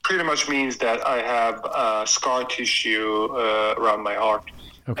it pretty much means that I have scar tissue around my heart.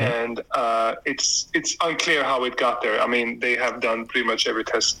 Okay. And it's unclear how it got there. I mean, they have done pretty much every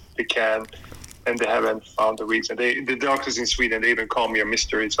test they can, and they haven't found the reason. The doctors in Sweden, they even call me a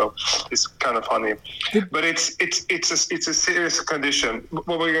mystery, so it's kind of funny. But it's a serious condition.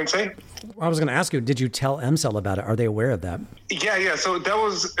 What were you going to say? I was going to ask you, did you tell MCell about it? Are they aware of that? Yeah. So that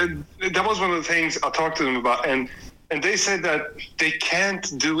was one of the things I talked to them about, and they said that they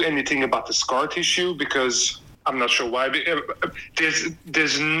can't do anything about the scar tissue because I'm not sure why.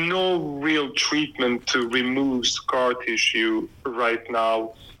 There's no real treatment to remove scar tissue right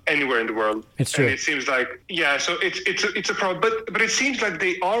now anywhere in the world. It's true. And it seems like, so it's a problem. But it seems like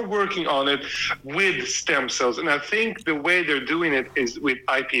they are working on it with stem cells. And I think the way they're doing it is with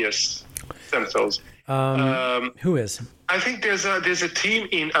iPS stem cells. Who is? I think there's a team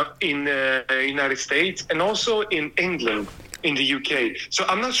in United States and also in England, in the UK. So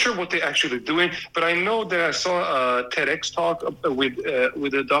I'm not sure what they're actually doing, but I know that I saw a TEDx talk with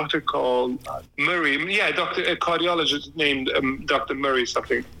a doctor called Murray. Yeah, a cardiologist named Dr. Murray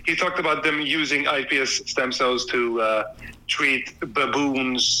something. He talked about them using iPS stem cells to treat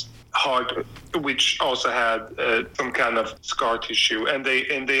baboons' heart, which also had some kind of scar tissue, and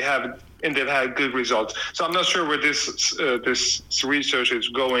they've had good results. So I'm not sure where this research is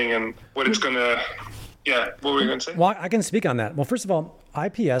going and what it's going to. Yeah, what were you going to say? Well, I can speak on that. Well, first of all,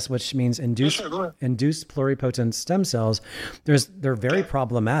 iPS, which means induced pluripotent stem cells, they're very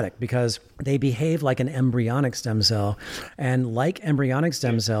problematic because they behave like an embryonic stem cell. And like embryonic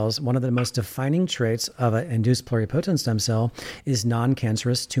stem cells, one of the most defining traits of an induced pluripotent stem cell is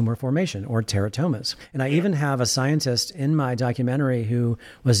non-cancerous tumor formation, or teratomas. And I even have a scientist in my documentary who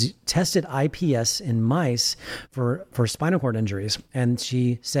was tested iPS in mice for spinal cord injuries. And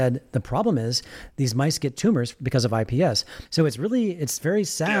she said the problem is these mice get tumors because of iPS. So it's very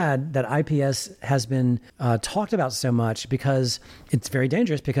sad that iPS has been talked about so much, because it's very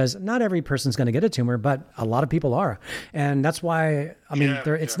dangerous, because not every person's going to get a tumor, but a lot of people are. And that's why,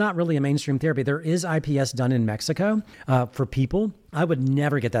 it's not really a mainstream therapy. There is iPS done in Mexico for people. I would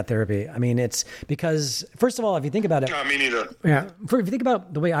never get that therapy. I mean, it's because, first of all, if you think about it. No, me neither. Yeah. If you think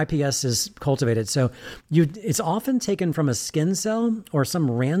about the way iPS is cultivated, so it's often taken from a skin cell or some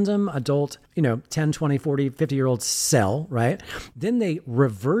random adult, 10, 20, 40, 50-year-old cell, right? Then they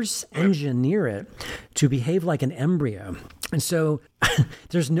reverse engineer it to behave like an embryo. And so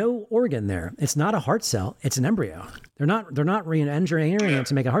there's no organ there. It's not a heart cell. It's an embryo. They're not re-engineering it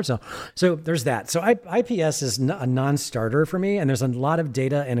to make a heart cell. So there's that. So iPS is a non-starter for me. And there's a lot of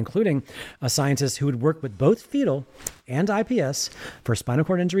data, and including a scientist who would work with both fetal and iPS for spinal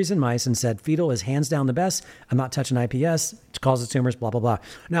cord injuries in mice, and said fetal is hands down the best. I'm not touching iPS. It causes tumors, blah, blah, blah.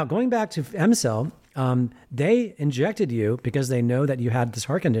 Now, going back to MCell, they injected you, because they know that you had this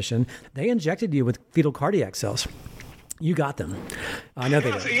heart condition, they injected you with fetal cardiac cells. You got them. I know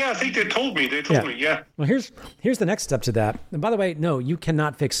they did. Yeah, I think they told me. Yeah. Well, here's the next step to that. And by the way, no, you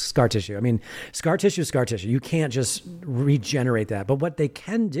cannot fix scar tissue. I mean, scar tissue is scar tissue. You can't just regenerate that. But what they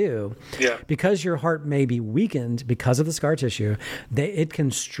can do, because your heart may be weakened because of the scar tissue, it can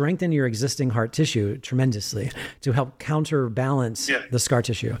strengthen your existing heart tissue tremendously to help counterbalance the scar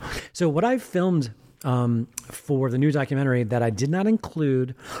tissue. So what I filmed for the new documentary that I did not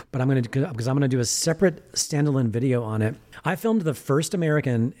include, but I'm going to do a separate standalone video on it. I filmed the first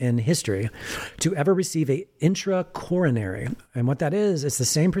American in history to ever receive a intracoronary. And what that is, it's the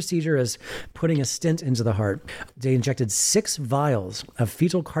same procedure as putting a stent into the heart. They injected 6 vials of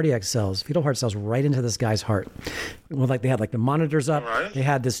fetal cardiac cells, fetal heart cells, right into this guy's heart. Well, they had the monitors up. Right. They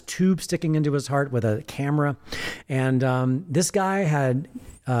had this tube sticking into his heart with a camera. And this guy had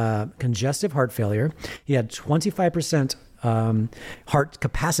congestive heart failure. He had 25% heart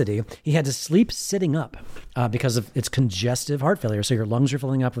capacity, he had to sleep sitting up because of its congestive heart failure. So your lungs are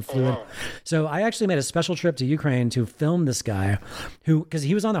filling up with fluid. Wow. So I actually made a special trip to Ukraine to film this guy who, because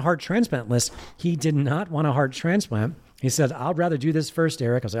he was on the heart transplant list, he did not want a heart transplant. He said, "I'd rather do this first,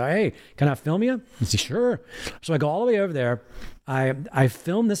 Eric." I was like, "Hey, can I film you?" He said, "Sure." So I go all the way over there. I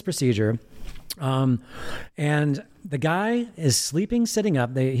film this procedure. And the guy is sleeping, sitting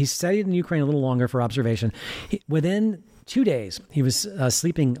up. He studied in Ukraine a little longer for observation. Within 2 days, he was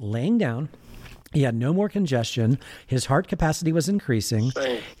sleeping laying down. He had no more congestion. His heart capacity was increasing.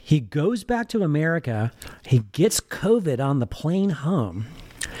 Same. He goes back to America. He gets COVID on the plane home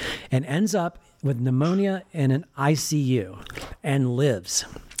and ends up with pneumonia in an ICU and lives.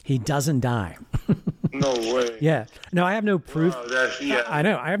 He doesn't die. No way. Yeah. No, I have no proof. Wow, I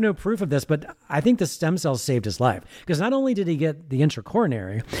know. I have no proof of this, but I think the stem cells saved his life because not only did he get the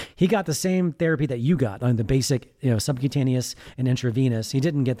intracoronary, he got the same therapy that you got on the basic, subcutaneous and intravenous. He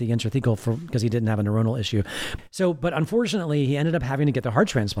didn't get the intrathecal because he didn't have a neuronal issue. So, but unfortunately, he ended up having to get the heart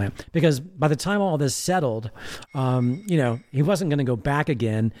transplant because by the time all this settled, he wasn't going to go back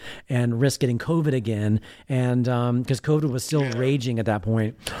again and risk getting COVID again, and because COVID was still raging at that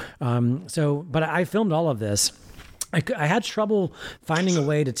point. But I filmed all of this. I had trouble finding a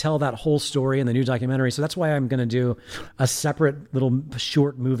way to tell that whole story in the new documentary. So that's why I'm going to do a separate little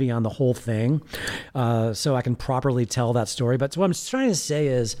short movie on the whole thing so I can properly tell that story. But what I'm trying to say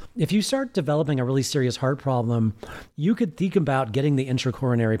is if you start developing a really serious heart problem, you could think about getting the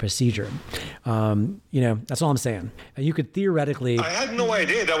intracoronary procedure. That's all I'm saying. You could theoretically... I had no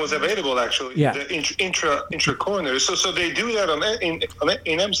idea that was available, actually. Yeah. The intracoronary. So they do that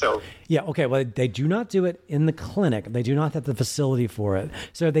in MCell. Yeah, okay. Well, they do not do it in the clinic. They do not have the facility for it.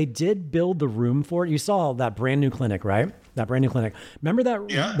 So they did build the room for it. You saw that brand new clinic, right? That brand new clinic. Remember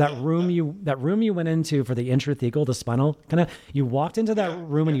that room you went into for the intrathecal, the spinal kind of. You walked into that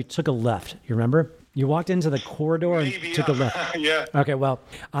room and you took a left. You remember? You walked into the corridor and took a left. Yeah. Okay. Well,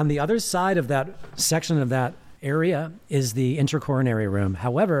 on the other side of that section of that area is the intracoronary room.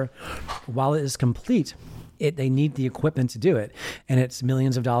 However, while it is complete, they need the equipment to do it. And it's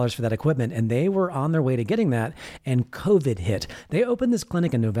millions of dollars for that equipment. And they were on their way to getting that. And COVID hit. They opened this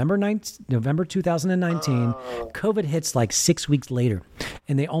clinic in November 2019. COVID hits like 6 weeks later.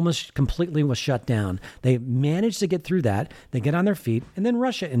 And they almost completely was shut down. They managed to get through that. They get on their feet. And then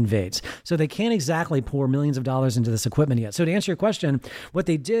Russia invades. So they can't exactly pour millions of dollars into this equipment yet. So to answer your question, what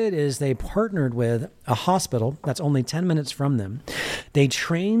they did is they partnered with a hospital that's only 10 minutes from them. They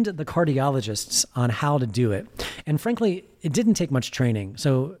trained the cardiologists on how to do it. And frankly, it didn't take much training.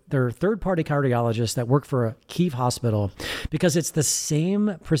 So they're third-party cardiologists that work for a Kyiv hospital because it's the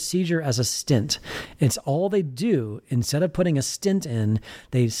same procedure as a stent. It's all they do. Instead of putting a stent in,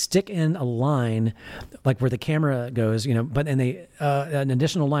 they stick in a line like where the camera goes, but and they an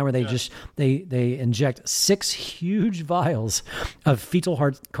additional line where they inject 6 huge vials of fetal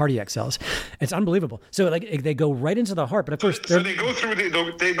heart cardiac cells. It's unbelievable. So like they go right into the heart, but of course so they go through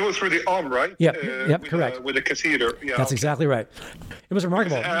the arm, right? Yep, correct. With a catheter. Yeah, that's exactly right. It was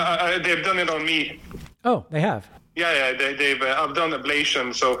remarkable. They've done it on me. Oh, they have. Yeah. They've. I've done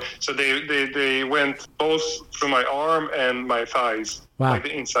ablation, so they went both through my arm and my thighs. Wow. Like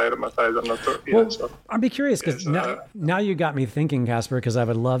the inside of my thighs. I'm not sure. I'd be curious because now you got me thinking, Casper, because I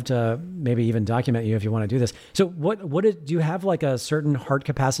would love to maybe even document you if you want to do this. So do you have like a certain heart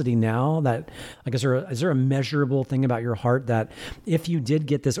capacity now that like is there a measurable thing about your heart that if you did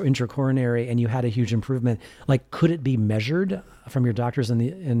get this intracoronary and you had a huge improvement, like could it be measured from your doctors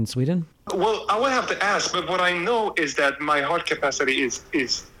in Sweden? Well, I would have to ask, but what I know is that my heart capacity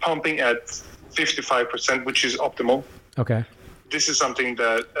is pumping at 55%, which is optimal. Okay. This is something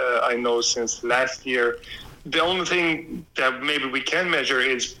that I know since last year. The only thing that maybe we can measure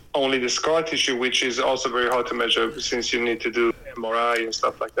is only the scar tissue, which is also very hard to measure since you need to do MRI and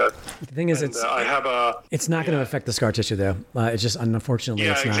stuff like that. The thing is, it's not going to affect the scar tissue, though. It's just unfortunately,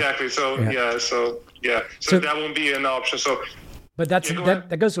 it's not. Exactly. So that won't be an option. So. But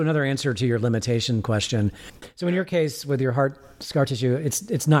that goes to another answer to your limitation question. So in your case, with your heart scar tissue,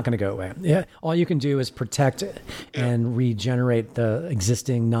 it's not going to go away. Yeah, all you can do is protect and regenerate the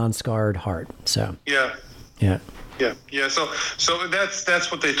existing non-scarred heart. So yeah. So that's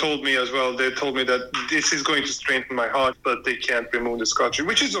what they told me as well. They told me that this is going to strengthen my heart, but they can't remove the scar tissue,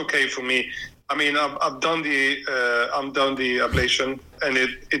 which is okay for me. I mean, I've done the ablation, and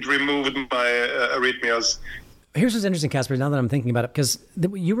it removed my arrhythmias. Here's what's interesting, Casper, now that I'm thinking about it, because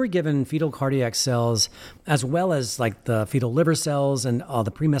you were given fetal cardiac cells as well as like the fetal liver cells and all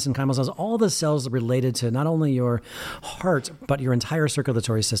the pre-mesenchymal cells, all the cells related to not only your heart, but your entire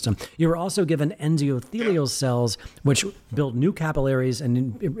circulatory system. You were also given endothelial cells, which build new capillaries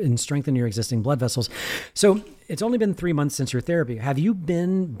and strengthen your existing blood vessels. So it's only been 3 months since your therapy. Have you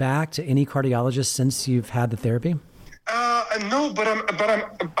been back to any cardiologist since you've had the therapy? No, but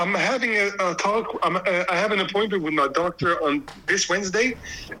I'm having a talk. I have an appointment with my doctor on this Wednesday,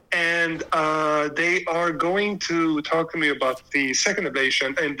 and they are going to talk to me about the second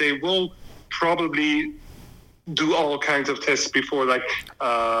ablation, and they will probably do all kinds of tests before, like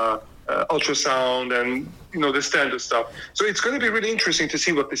ultrasound and the standard stuff. So it's going to be really interesting to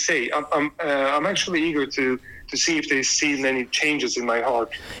see what they say. I'm actually eager to see if they've seen any changes in my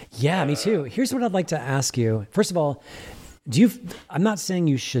heart. Yeah, me too. Here's what I'd like to ask you. First of all, I'm not saying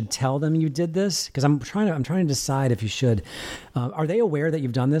you should tell them you did this, because I'm trying to decide if you should. Are they aware that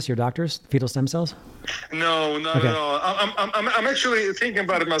you've done this, your doctors, fetal stem cells? No. I'm actually thinking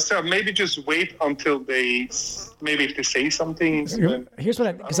about it myself. Maybe just wait until maybe if they say something. Here's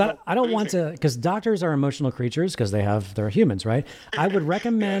what because I don't want to, because doctors are emotional creatures because they're humans, right? I would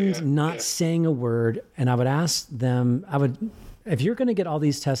recommend not saying a word, and I would ask them, if you're going to get all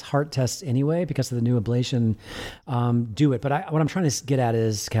these tests, heart tests anyway, because of the new ablation, do it. But what I'm trying to get at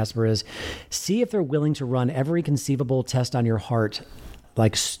is, Casper, is see if they're willing to run every conceivable test on your heart,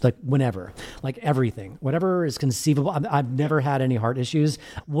 like whenever, like everything, whatever is conceivable. I've never had any heart issues.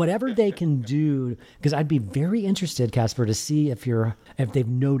 Whatever they can do, because I'd be very interested, Casper, to see if they've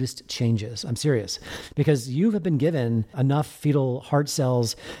noticed changes. I'm serious, because you have been given enough fetal heart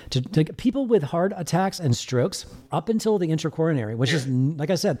cells to people with heart attacks and strokes up until the intracoronary, which is, like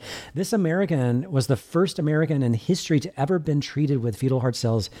I said, this American was the first American in history to ever been treated with fetal heart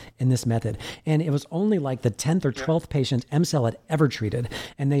cells in this method. And it was only like the 10th or 12th patient MCell had ever treated.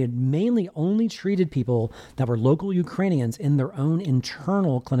 And they had mainly only treated people that were local Ukrainians in their own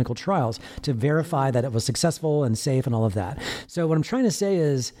internal clinical trials to verify that it was successful and safe and all of that. So what I'm trying to say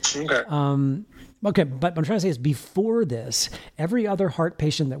is, but what I'm trying to say is, before this, every other heart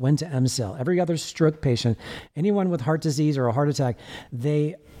patient that went to MCell, every other stroke patient, anyone with heart disease or a heart attack,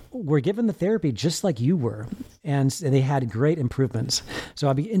 they were given the therapy just like you were, and they had great improvements. So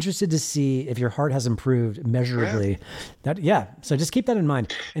I'd be interested to see if your heart has improved measurably. So just keep that in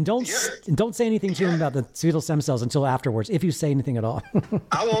mind, and don't say anything to them about the fetal stem cells until afterwards, if you say anything at all.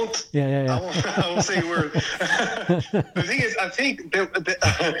 I won't. I won't say a word. The thing is, I think the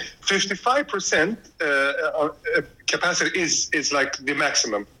 55% capacity is like the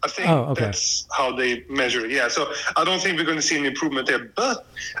maximum. I think that's how they measure it. Yeah, so I don't think we're going to see an improvement there, but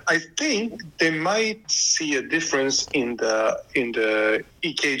I think they might see a difference in the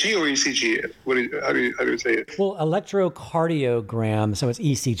EKG or ECG. How do you say it? Well, electrocardiogram, so it's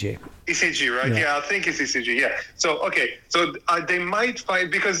ECG. ECG, right? Yeah, I think it's ECG. Yeah. So they might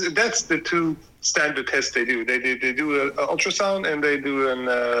find, because that's the two standard tests they do. They do an ultrasound and they do an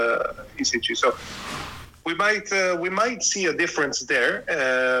ECG. So we might see a difference there,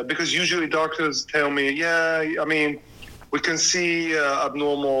 because usually doctors tell me, we can see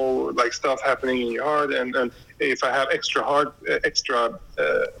abnormal stuff happening in your heart, and if I have extra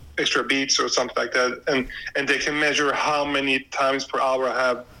beats or something like that, and they can measure how many times per hour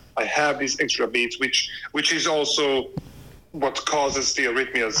I have these extra beats, which is also what causes the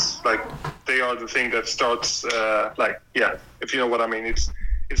arrhythmias. Like, they are the thing that starts if you know what I mean.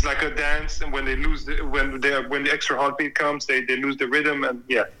 It's like a dance, and when they lose when the extra heartbeat comes, they lose the rhythm, and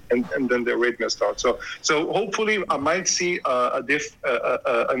then the arrhythmia starts. So hopefully I might see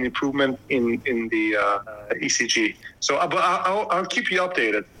an improvement in the ECG. So I'll keep you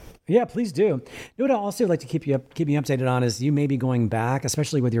updated. Yeah, please do. You know what I'd also like to keep me updated on is you may be going back,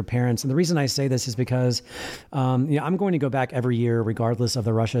 especially with your parents. And the reason I say this is because I'm going to go back every year regardless of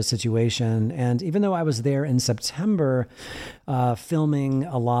the Russia situation. And even though I was there in September filming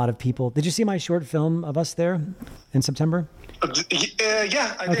a lot of people, did you see my short film of us there in September?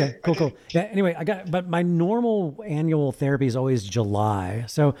 Yeah, I did. Okay, cool. Yeah, anyway, but my normal annual therapy is always July.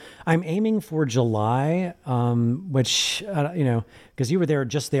 So I'm aiming for July, which, because you were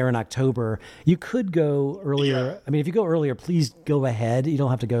just there in October. You could go earlier. Yeah. I mean, if you go earlier, please go ahead. You don't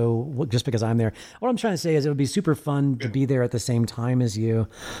have to go just because I'm there. What I'm trying to say is it would be super fun to be there at the same time as you.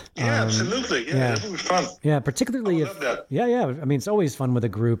 Yeah, absolutely. Yeah, it would be fun. Yeah, particularly love that. Yeah. I mean, it's always fun with a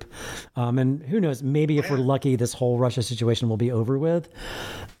group. And who knows, maybe if we're lucky, this whole Russia situation will be over with.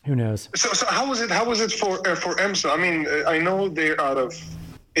 Who knows? So how was it for EMSA? I mean, I know they're out of...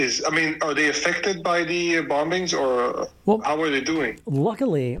 are they affected by the bombings, or how are they doing?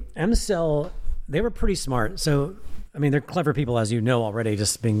 Luckily, MCell, they were pretty smart. So, I mean, they're clever people, as you know already,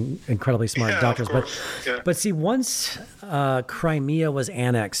 just being incredibly smart doctors. But see, once Crimea was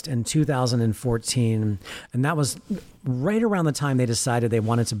annexed in 2014, and that was right around the time they decided they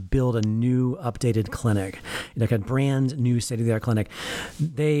wanted to build a new updated clinic, like a brand new state-of-the-art clinic,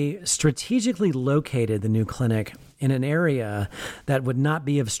 they strategically located the new clinic in an area that would not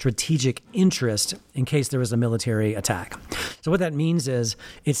be of strategic interest in case there was a military attack. So what that means is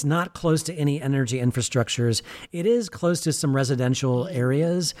it's not close to any energy infrastructures. It is close to some residential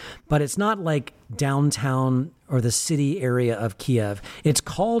areas, but it's not like downtown or the city area of Kiev. It's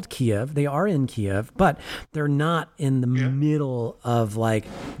called Kiev. They are in Kiev, but they're not in the middle of like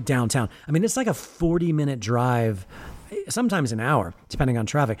downtown. I mean, it's like a 40-minute drive, sometimes an hour, depending on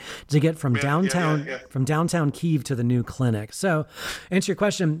traffic, to get from downtown Kiev to the new clinic. So, answer your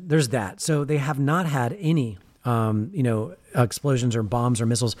question, there's that. So they have not had any, explosions or bombs or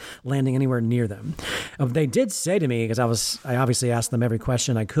missiles landing anywhere near them. They did say to me, because I obviously asked them every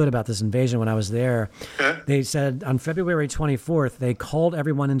question I could about this invasion when I was there. They said on February 24th, they called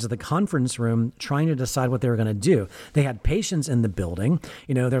everyone into the conference room trying to decide what they were going to do. They had patients in the building.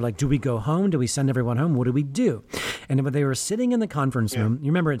 They're like, do we go home? Do we send everyone home? What do we do? And when they were sitting in the conference room,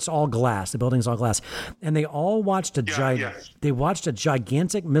 you remember it's all glass. The building's all glass. And they all watched they watched a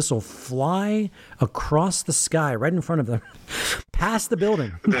gigantic missile fly across the sky right in front of them, past the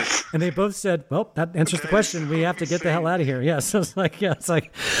building. And they both said, well, that answers the question. We have to get the hell out of here. Yeah. So anyway,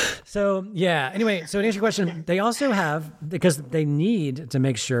 so to answer your question, they also have, because they need to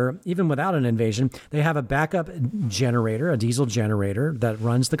make sure, even without an invasion, they have a backup generator, a diesel generator that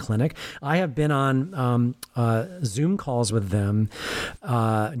runs the clinic. I have been on Zoom calls with them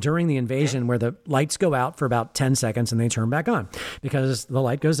during the invasion where the lights go out for about 10 seconds and they turn back on because the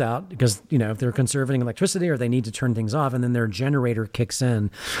light goes out because, if they're conserving electricity or they need to turn things off, and then their generator kicks in.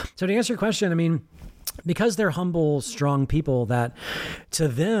 So to answer your question, I mean, because they're humble, strong people, that to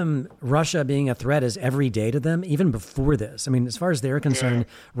them, Russia being a threat is every day to them, even before this. I mean, as far as they're concerned,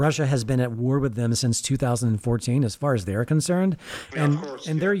 Russia has been at war with them since 2014, as far as they're concerned. And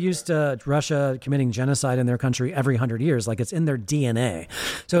they're used to Russia committing genocide in their country every 100 years, like it's in their DNA.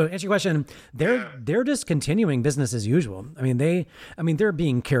 So to answer your question, they're just continuing business as usual. I mean, they're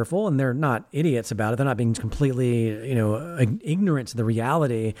being careful and they're not idiots about it. They're not being completely, ignorant to the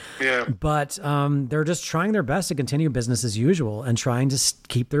reality. But they're just trying their best to continue business as usual and trying to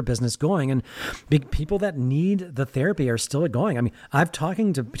keep their business going. And big people that need the therapy are still going. I mean, I've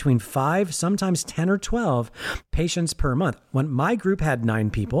talking to between 5, sometimes 10 or 12 patients per month. When my group had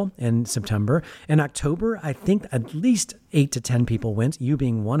 9 people in September, in October, I think at least 8 to 10 people went, you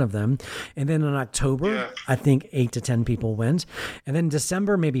being one of them. And then in October, I think 8 to 10 people went. And then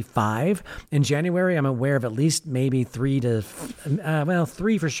December, maybe 5. In January, I'm aware of at least maybe 3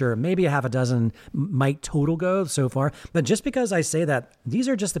 for sure. Maybe a half a dozen might total go so far. But just because I say that, these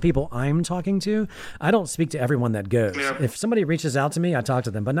are just the people I'm talking to. I don't speak to everyone that goes. If somebody reaches out to me, I talk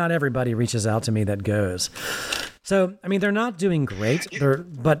to them, but not everybody reaches out to me that goes. So, I mean, they're not doing great,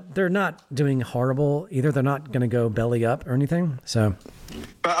 but they're not doing horrible either. They're not going to go belly up or anything. So,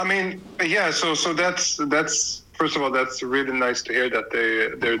 but I mean, so that's first of all, that's really nice to hear that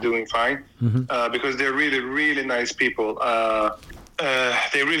they're doing fine, because they're really, really nice people.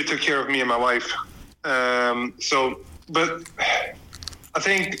 They really took care of me and my wife. But I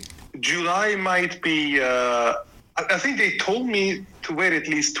think July might be, I think they told me to wait at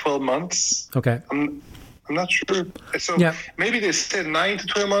least 12 months. Okay. I'm not sure. So maybe they said 9 to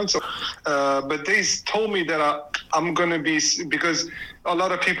 12 months, but they told me that I'm going to be, because a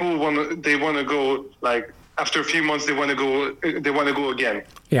lot of people want to go, like after a few months, they want to go again.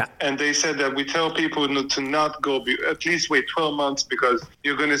 Yeah. And they said that we tell people to not go, at least wait 12 months, because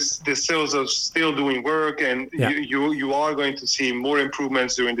the cells are still doing work, and you are going to see more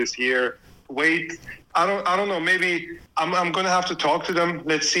improvements during this year. Wait. I don't know. Maybe I'm going to have to talk to them.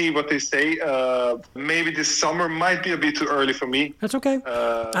 Let's see what they say. Maybe this summer might be a bit too early for me. That's okay.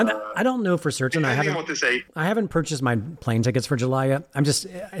 I don't know for certain. I haven't what to say. I haven't purchased my plane tickets for July yet. This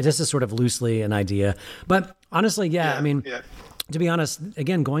is sort of loosely an idea. But honestly, I mean, to be honest,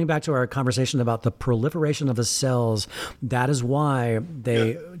 again, going back to our conversation about the proliferation of the cells, that is why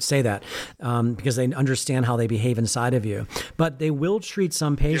they say that, because they understand how they behave inside of you. But they will treat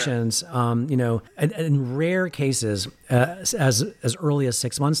some patients, in rare cases, as early as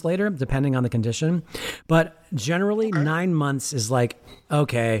 6 months later, depending on the condition. But generally 9 months is like,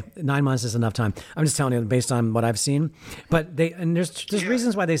 okay, 9 months is enough time. I'm just telling you based on what I've seen. But there's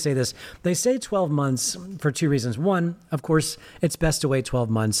reasons why they say this. They say 12 months for two reasons. One, of course, it's best to wait 12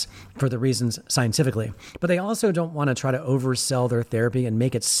 months for the reasons scientifically. But they also don't want to try to oversell their therapy and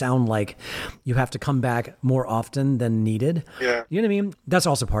make it sound like you have to come back more often than needed. Yeah. You know what I mean? That's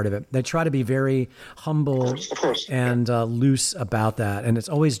also part of it. They try to be very humble of course. and loose about that. And it's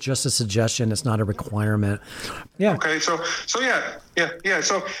always just a suggestion. It's not a requirement. Yeah. Okay. So yeah.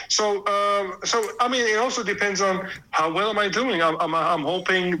 So I mean, it also depends on how well am I doing. I'm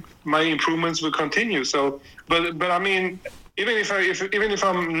hoping my improvements will continue. So, but I mean, even if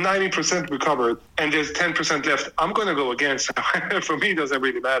I'm 90% recovered and there's 10% left, I'm going to go again. So for me, it doesn't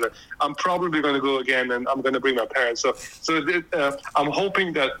really matter. I'm probably going to go again, and I'm going to bring my parents. So I'm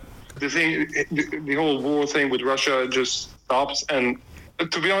hoping that the whole war thing with Russia just stops. And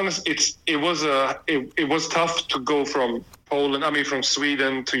to be honest, it was tough to go from Poland. I mean, from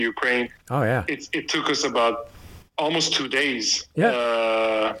Sweden to Ukraine. Oh yeah. It took us about almost 2 days.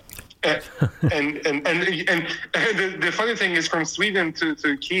 Yeah. And the funny thing is, from Sweden to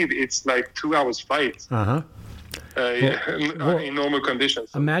Kyiv, it's like 2 hours flight. In normal conditions.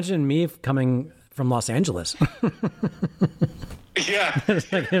 Imagine me coming from Los Angeles. Yeah,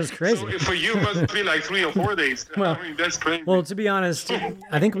 it was crazy. So for you, it must be like 3 or 4 days. Well, I mean, that's crazy. Well, to be honest,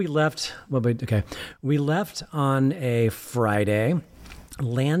 I think we left. We left on a Friday.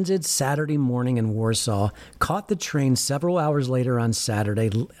 Landed Saturday morning in Warsaw, caught the train several hours later on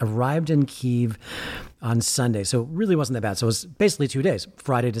Saturday, arrived in Kyiv on Sunday. So it really wasn't that bad. So it was basically 2 days,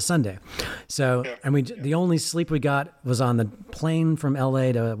 Friday to Sunday. So, the only sleep we got was on the plane from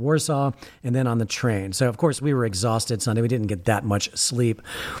LA to Warsaw and then on the train. So of course we were exhausted Sunday. We didn't get that much sleep.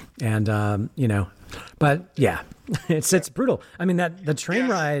 And, but yeah, it's brutal. I mean, the train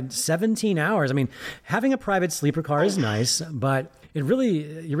ride, 17 hours. I mean, having a private sleeper car is nice, but it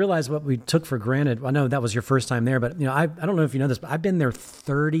really, you realize what we took for granted. I know that was your first time there, but I don't know if you know this, but I've been there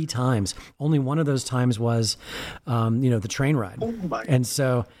 30 times. Only one of those times was, the train ride. Oh my. And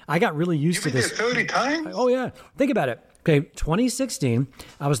so I got really used to this. You've been there 30 times? Oh yeah. Think about it. Okay. 2016,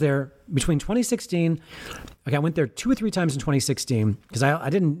 I was there between 2016. Okay. I went there 2 or 3 times in 2016 because I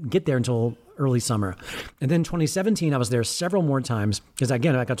didn't get there until early summer. And then 2017, I was there several more times because,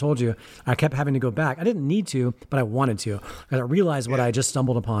 again, like I told you, I kept having to go back. I didn't need to, but I wanted to because I realized what I just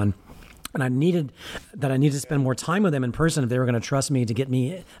stumbled upon. And I needed to spend more time with them in person if they were going to trust me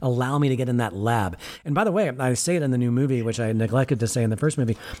to allow me to get in that lab. And by the way, I say it in the new movie, which I neglected to say in the first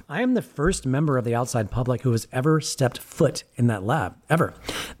movie, I am the first member of the outside public who has ever stepped foot in that lab, ever.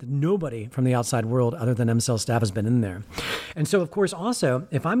 Nobody from the outside world other than MCell staff has been in there. And so, of course, also,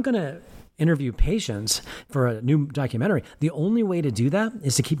 if I'm going to interview patients for a new documentary, the only way to do that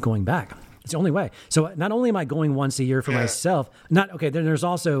is to keep going back. It's the only way. So not only am I going once a year for myself, then there's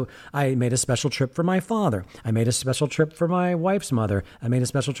also, I made a special trip for my father. I made a special trip for my wife's mother. I made a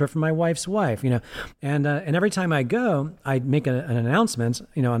special trip for my wife's wife, and every time I go, I make an announcement,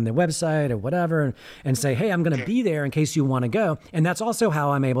 on the website or whatever, and say, hey, I'm going to be there in case you want to go. And that's also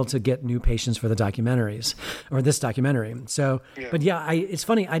how I'm able to get new patients for the documentaries or this documentary. So, but it's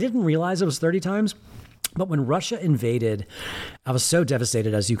funny. I didn't realize it was 30 times. But when Russia invaded, I was so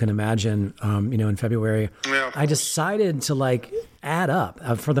devastated, as you can imagine, in February. Yeah, I decided to add up.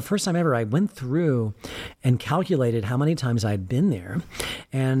 For the first time ever, I went through and calculated how many times I'd been there.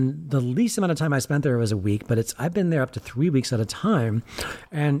 And the least amount of time I spent there was a week, but I've been there up to 3 weeks at a time.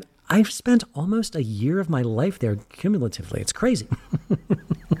 And I've spent almost a year of my life there cumulatively. It's crazy.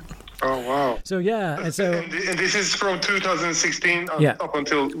 Oh, wow. So, yeah. And this is from 2016 up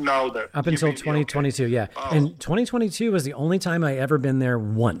until now then? Up until 2022, yeah. Wow. And 2022 was the only time I ever been there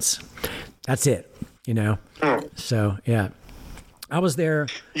once. That's it, So, yeah. I was there.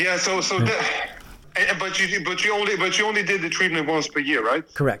 Yeah, but you only did the treatment once per year,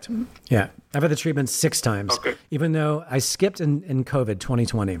 right? Correct. Yeah. I've had the treatment 6 times. Okay. Even though I skipped in COVID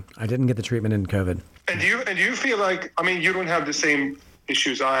 2020. I didn't get the treatment in COVID. And do you feel like, you don't have the same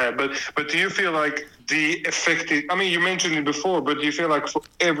issues I have, but do you feel like the effect is, you mentioned it before, but do you feel like for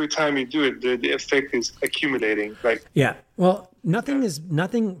every time you do it, the effect is accumulating? Yeah. Well,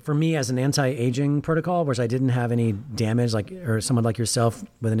 nothing for me as an anti-aging protocol, whereas I didn't have any damage, or someone like yourself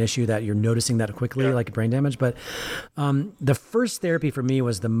with an issue that you're noticing that quickly, like brain damage. But the first therapy for me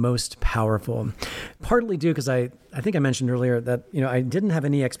was the most powerful, partly due because I think I mentioned earlier that, I didn't have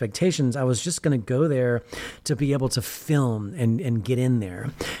any expectations. I was just going to go there to be able to film and get in there.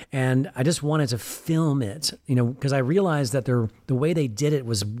 And I just wanted to film film it, because I realized that the way they did it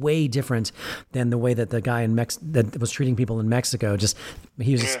was way different than the way that the guy that was treating people in Mexico.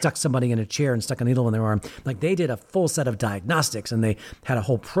 He just stuck somebody in a chair and stuck a needle in their arm. Like, they did a full set of diagnostics, and they had a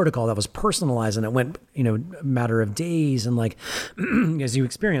whole protocol that was personalized, and it went, a matter of days. And like, as you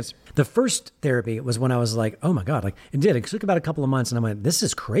experienced, the first therapy was when I was like, oh my God, like it took about a couple of months, and I'm like, this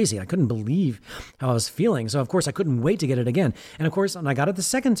is crazy. I couldn't believe how I was feeling. So of course I couldn't wait to get it again. And of course, when I got it the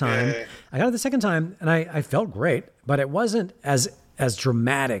second time, and I felt great, but it wasn't as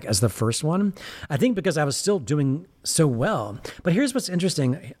dramatic as the first one. I think because I was still doing so well. But here's what's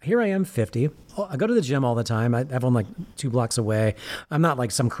interesting. Here I am, 50. I go to the gym all the time. I have one like 2 blocks away. I'm not like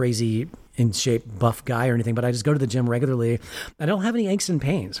some crazy in shape buff guy or anything, but I just go to the gym regularly. I don't have any aches and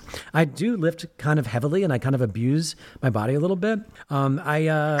pains. I do lift kind of heavily, and I kind of abuse my body a little bit. I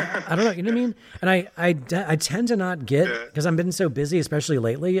don't know, you know what I mean? And I tend to not get, because I've been so busy, especially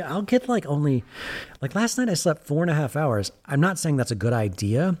lately, I'll get like only, like last night I slept 4.5 hours. I'm not saying that's a good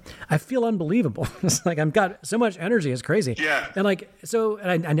idea. I feel unbelievable. It's like I've got so much energy. It's crazy. Yeah. And like,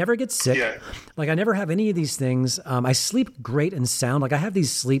 and I never get sick. Yeah. Like I never have any of these things. I sleep great and sound. Like I have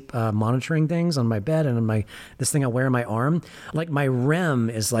these sleep monitoring things on my bed and on this thing I wear on my arm. Like my REM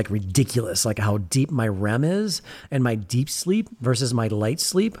is like ridiculous, like how deep my REM is and my deep sleep versus my light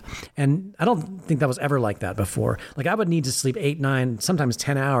sleep. And I don't think that was ever like that before. Like I would need to sleep 8, 9, sometimes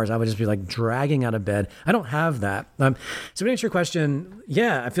 10 hours. I would just be like dragging out of bed. I don't have that. So to answer your question,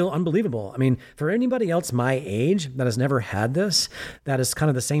 yeah, I feel unbelievable. I mean, for anybody else my age that has never had this, that is kind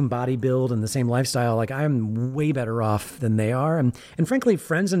of the same body build and the same lifestyle, like I'm way better off than they are. And frankly,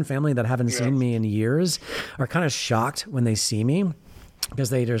 friends and family that haven't seen me in years are kind of shocked when they see me, because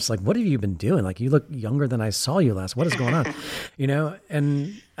they just like, what have you been doing? Like, you look younger than I saw you last. What is going on?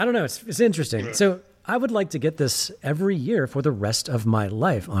 And I don't know. It's interesting. Yeah. So I would like to get this every year for the rest of my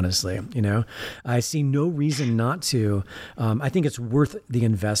life, honestly. I see no reason not to. I think it's worth the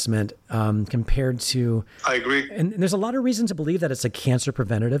investment compared to... I agree. And there's a lot of reason to believe that it's a cancer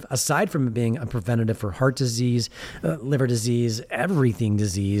preventative, aside from being a preventative for heart disease, liver disease, everything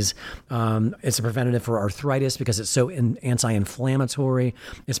disease. It's a preventative for arthritis because it's so anti-inflammatory.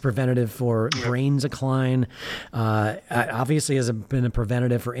 It's preventative for brain decline. Obviously has been a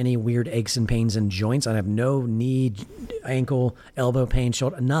preventative for any weird aches and pains in joints. I have no knee, ankle, elbow pain,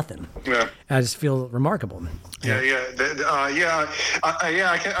 shoulder, nothing. Yeah, I just feel remarkable. I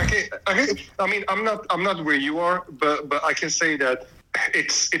mean, I'm not where you are, but I can say that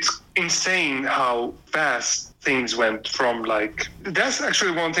it's insane how fast things went from like. That's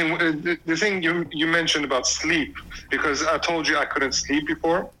actually one thing. The thing you mentioned about sleep, because I told you I couldn't sleep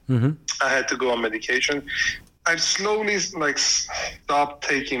before. Mm-hmm. I had to go on medication. I've slowly stopped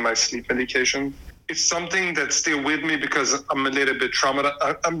taking my sleep medication. It's something that's still with me because I'm a little bit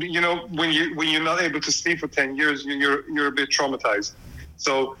traumatized. When you're not able to sleep for 10 years, you're a bit traumatized.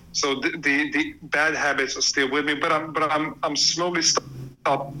 So the bad habits are still with me, but I'm slowly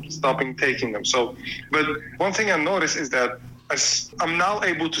stopping taking them. So, but one thing I noticed is that I'm now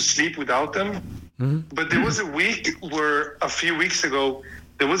able to sleep without them. Mm-hmm. But there was a few weeks ago,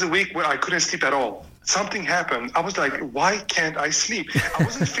 where I couldn't sleep at all. Something happened. I was like, why can't I sleep? I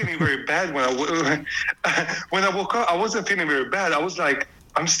wasn't feeling very bad when I woke up. I wasn't feeling very bad. I was like,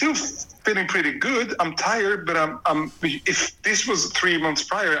 I'm still feeling pretty good. I'm tired, but I'm. If this was 3 months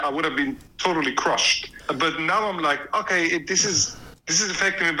prior, I would have been totally crushed. But now I'm like, okay, this is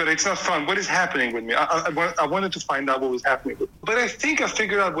affecting me, but it's not fun. What is happening with me? I wanted to find out what was happening. But I think I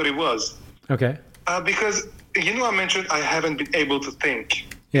figured out what it was. Okay. Because I mentioned I haven't been able to think.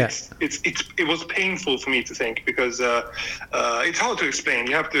 Yes, it was painful for me to think because it's hard to explain.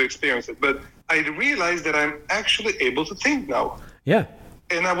 You have to experience it. But I realized that I'm actually able to think now. Yeah.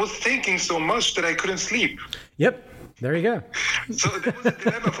 And I was thinking so much that I couldn't sleep. Yep. There you go. So that was a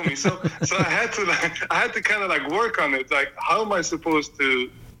dilemma for me. So I had to kind of like work on it. Like, how am I supposed to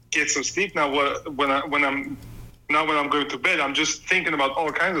get some sleep now? When I'm going to bed, I'm just thinking about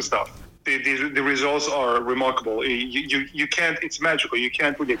all kinds of stuff. The results are remarkable. You can't. It's magical. You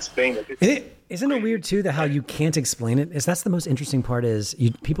can't really explain it. Isn't it weird too that how you can't explain it? That's the most interesting part. Is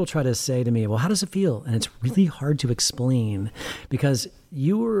people try to say to me, "Well, how does it feel?" And it's really hard to explain because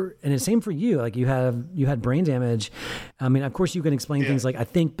and it's same for you. Like you had brain damage. I mean, of course, you can explain things like I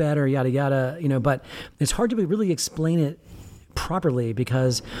think better, yada yada. But it's hard to really explain it properly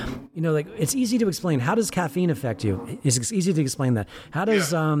because, like it's easy to explain. How does caffeine affect you? It's easy to explain that. How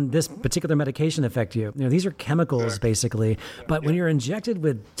does this particular medication affect you? These are chemicals basically, but when you're injected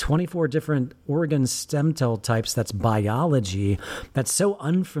with 24 different organ stem cell types, that's biology. That's so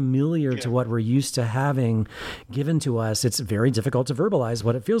unfamiliar to what we're used to having given to us. It's very difficult to verbalize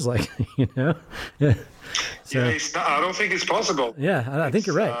what it feels like, Yeah. So, I don't think it's possible. Yeah, I think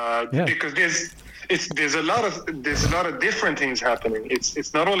you're right. Because there's a lot of different things happening.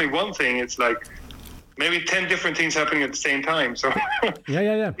 It's not only one thing. It's like maybe 10 different things happening at the same time. So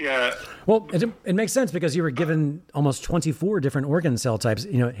yeah. Well, it makes sense because you were given almost 24 different organ cell types,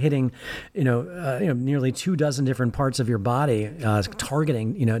 hitting, nearly 24 different parts of your body,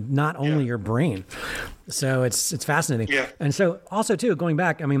 targeting, not only your brain. So it's fascinating. Yeah. And so also too, going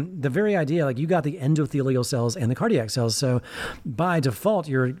back, the very idea, like you got the endothelial cells and the cardiac cells. So by default,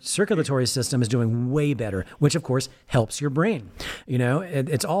 your circulatory system is doing way better, which of course helps your brain.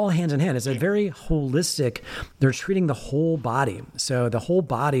 It's all hand in hand. It's a very holistic, they're treating the whole body. So the whole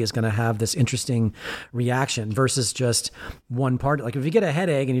body is going to have this interesting reaction versus just one part. Like if you get a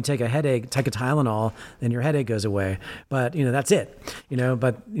headache and you take a Tylenol, then your headache goes away. But, that's it,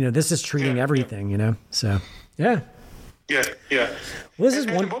 but, this is treating everything, So, yeah. Yeah. Well, this is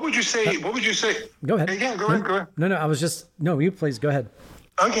one. What would you say? Go ahead. Yeah, go ahead. No, you please go ahead.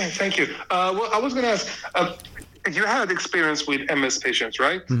 Okay, thank you. Well, I was going to ask, you had experience with MS patients,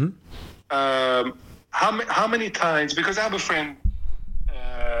 right? Mm-hmm. How many times, because I have a friend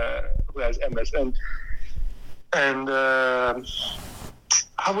who has MS, and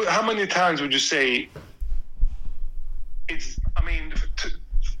how many times would you say it's,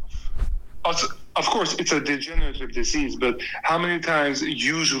 of course, it's a degenerative disease, but how many times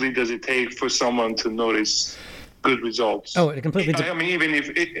usually does it take for someone to notice good results? Oh, it completely. Even if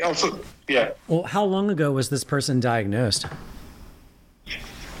it also, yeah. Well, how long ago was this person diagnosed?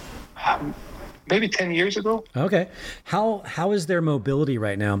 Maybe 10 years ago. Okay. How is their mobility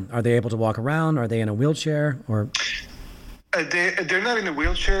right now? Are they able to walk around? Are they in a wheelchair or? They're not in a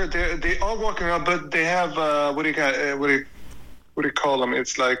wheelchair. They are walking around, but they have what do you call them?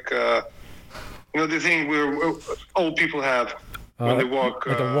 It's like the thing where old people have when they walk.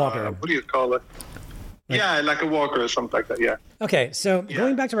 Like a walker. What do you call it? Like a walker or something like that. Yeah. Okay, so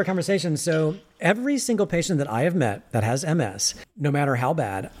going back to our conversation, so every single patient that I have met that has MS, no matter how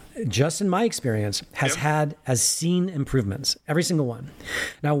bad, just in my experience, has seen improvements. Every single one.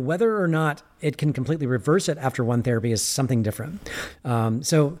 Now, whether or not it can completely reverse it after one therapy is something different.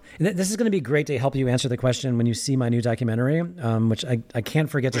 So this is going to be great to help you answer the question when you see my new documentary, which I can't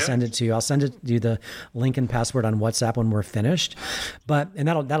forget to send it to you. I'll send it to you, the link and password on WhatsApp when we're finished. And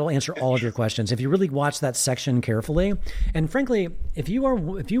that'll answer all of your questions. If you really watch that section carefully, and frankly, if you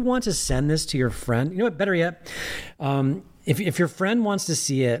want to send this to your friend, better yet, if your friend wants to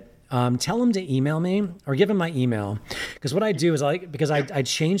see it, tell him to email me or give him my email. Because what I do is because I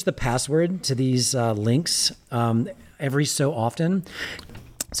change the password to these links every so often.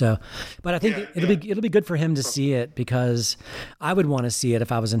 So, but I think it'll be good for him to see it because I would want to see it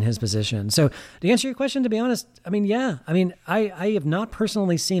if I was in his position. So to answer your question, to be honest, I have not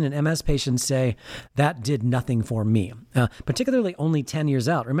personally seen an MS patient say that did nothing for me, particularly only 10 years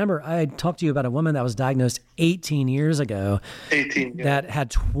out. Remember, I talked to you about a woman that was diagnosed 18 years ago that had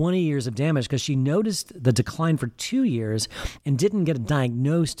 20 years of damage because she noticed the decline for 2 years and didn't get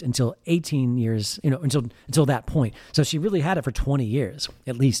diagnosed until 18 years, until that point. So she really had it for 20 years,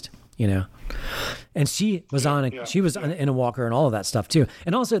 at least, and she was in a walker and all of that stuff too.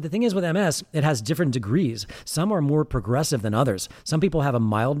 And also the thing is with MS, it has different degrees. Some are more progressive than others. Some people have a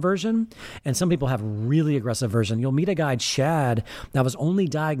mild version and some people have a really aggressive version. You'll meet a guy, Chad, that was only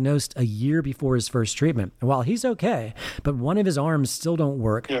diagnosed a year before his first treatment. And while he's okay, but one of his arms still don't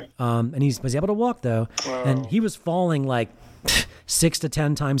work. And he was able to walk though. Wow. And he was falling like 6 to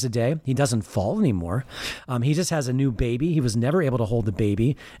 10 times a day. He doesn't fall anymore. He just has a new baby. He was never able to hold the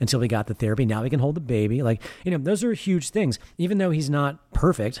baby until we got the therapy. Now he can hold the baby. Those are huge things. Even though he's not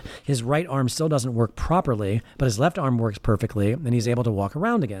perfect, his right arm still doesn't work properly, but his left arm works perfectly, and he's able to walk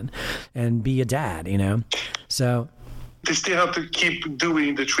around again and be a dad, So they still have to keep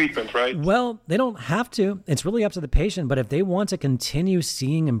doing the treatment, right? Well, they don't have to. It's really up to the patient. But if they want to continue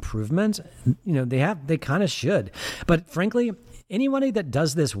seeing improvement, they kind of should. But frankly, anybody that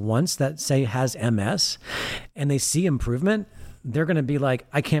does this once that has MS and they see improvement, they're going to be like,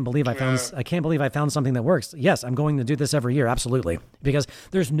 I can't believe I found something that works. Yes, I'm going to do this every year. Absolutely. Because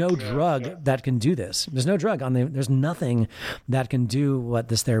there's no drug that can do this. There's no drug there's nothing that can do what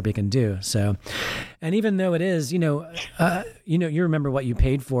this therapy can do. So, and even though it is, you remember what you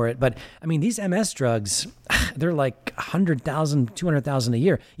paid for it, but I mean, these MS drugs, they're like 100,000, 200,000 a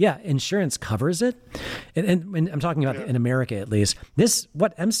year. Yeah, insurance covers it, and I'm talking about in America at least.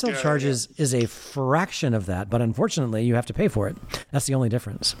 What MCell charges is a fraction of that, but unfortunately, you have to pay for it. That's the only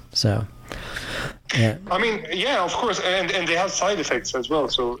difference. So, yeah. I mean, yeah, of course, and they have side effects as well.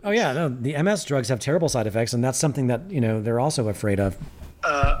 So, no, the MS drugs have terrible side effects, and that's something that they're also afraid of.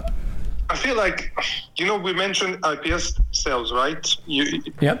 I feel like, we mentioned iPS cells, right?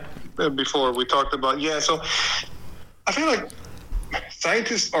 Yep. Before we talked about, so I feel like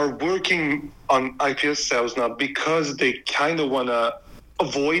scientists are working on iPS cells now because they kind of want to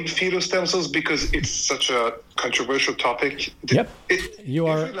avoid fetal stem cells because it's such a controversial topic. Yep. I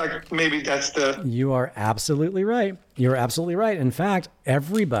feel like maybe that's You are absolutely right. You're absolutely right. In fact,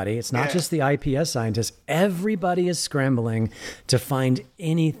 everybody, it's not just the IPS scientists, everybody is scrambling to find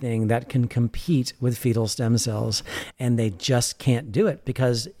anything that can compete with fetal stem cells. And they just can't do it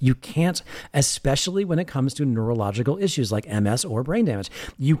because you can't, especially when it comes to neurological issues like MS or brain damage.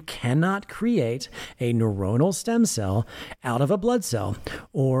 You cannot create a neuronal stem cell out of a blood cell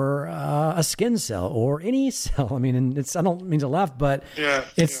or a skin cell or any cell. I mean, and I don't mean to laugh, but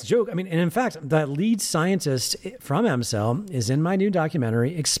it's a joke. I mean, and in fact, the lead scientist from MCell is in my new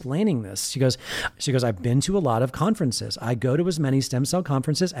documentary explaining this. She goes, I've been to a lot of conferences. I go to as many stem cell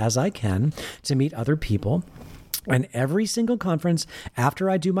conferences as I can to meet other people. And every single conference, after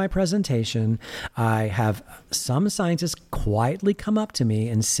I do my presentation, I have some scientists quietly come up to me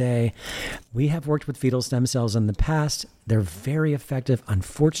and say, we have worked with fetal stem cells in the past. They're very effective.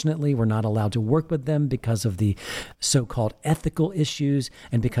 Unfortunately, we're not allowed to work with them because of the so-called ethical issues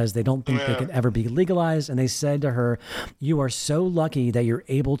and because they don't think they can ever be legalized. And they said to her, you are so lucky that you're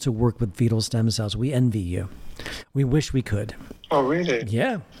able to work with fetal stem cells. We envy you. We wish we could. Oh, really?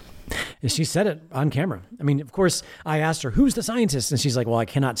 Yeah. And she said it on camera. I mean, of course, I asked her, who's the scientist? And she's like, well, I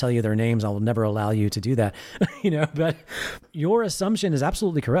cannot tell you their names. I will never allow you to do that. But your assumption is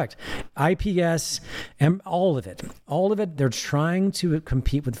absolutely correct. IPS and all of it, they're trying to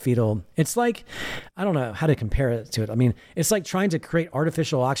compete with fetal. It's like, I don't know how to compare it to it. I mean, it's like trying to create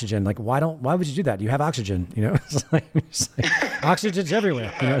artificial oxygen. Like, why would you do that? You have oxygen, it's like oxygen's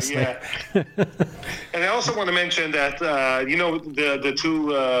everywhere. And I also want to mention that,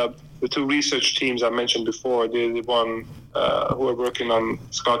 the two research teams I mentioned before, the one who are working on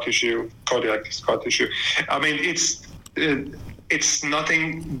cardiac scar tissue. I mean, it's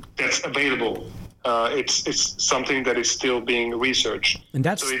nothing that's available. It's something that is still being researched. And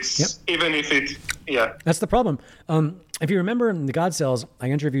that's even if it, that's the problem. If you remember in the God Cells, I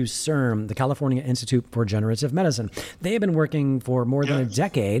interviewed CIRM, the California Institute for Regenerative Medicine. They have been working for more than a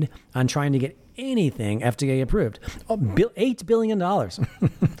decade on trying to get anything FDA approved. $8 billion.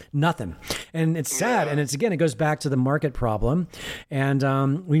 Nothing. And it's sad. And it goes back to the market problem.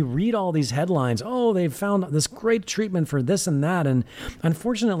 And we read all these headlines. Oh, they've found this great treatment for this and that. And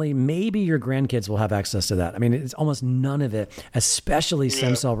unfortunately, maybe your grandkids will have access to that. I mean, it's almost none of it, especially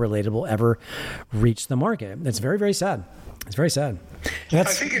stem cell related, will ever reach the market. It's very, very sad. It's very sad. I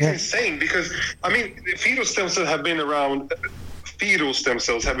think it's insane because, I mean, fetal stem cells have been around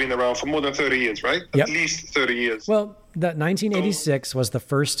for more than 30 years, right? At least 30 years. Well, that 1986 was the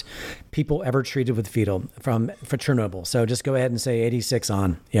first people ever treated with fetal for Chernobyl. So just go ahead and say 86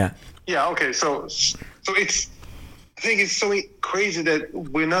 on. Yeah. Yeah. Okay. So it's, I think it's so crazy that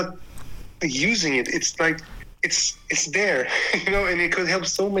we're not using it. It's like, it's there, and it could help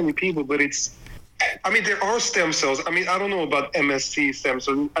so many people, but there are stem cells. I mean, I don't know about MSC stem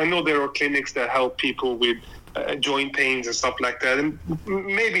cells. I know there are clinics that help people with joint pains and stuff like that, and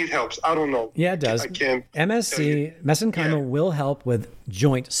maybe it helps. I don't know. Yeah, it does. MSC, mesenchymal, will help with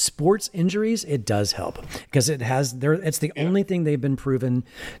joint sports injuries. It does help because it's the only thing they've been proven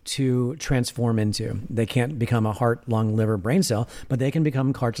to transform into. They can't become a heart, lung, liver, brain cell, but they can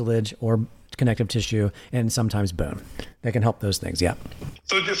become cartilage or connective tissue and sometimes bone. They can help those things. Yeah.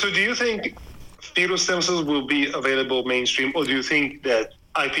 So do you think fetal stem cells will be available mainstream, or do you think that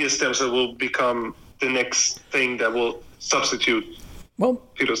iPS stem cells will become the next thing that will substitute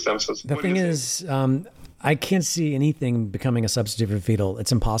fetal stem cells? The thing is, I can't see anything becoming a substitute for fetal.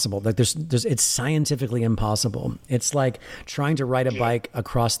 It's impossible. Like it's scientifically impossible. It's like trying to ride a bike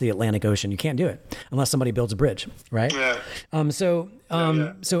across the Atlantic Ocean. You can't do it unless somebody builds a bridge, right? Yeah. So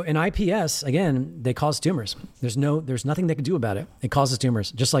in IPS, again, they cause tumors. There's nothing they can do about it. It causes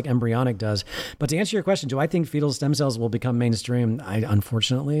tumors, just like embryonic does. But to answer your question, do I think fetal stem cells will become mainstream?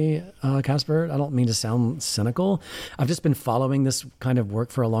 Unfortunately, Casper, I don't mean to sound cynical. I've just been following this kind of work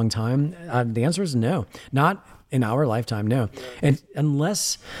for a long time. The answer is no. Not in our lifetime, no. And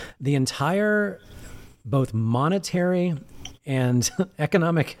unless the entire both monetary and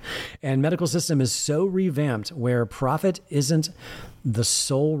economic and medical system is so revamped where profit isn't the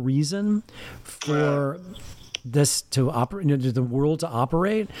sole reason for this to operate, the world to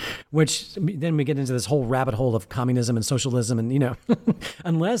operate, which then we get into this whole rabbit hole of communism and socialism. And,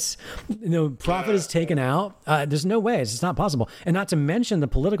 unless, profit is taken out, there's no way. It's just not possible. And not to mention the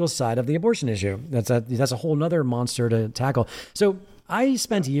political side of the abortion issue. That's a whole nother monster to tackle. So I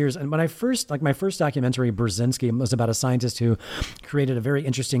spent years, and when I first, my first documentary, Brzezinski, was about a scientist who created a very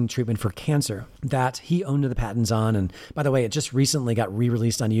interesting treatment for cancer that he owned the patents on. And by the way, it just recently got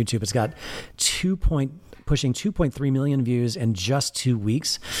re-released on YouTube. It's got pushing 2.3 million views in just 2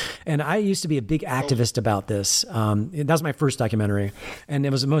 weeks. And I used to be a big activist about this. That was my first documentary, and it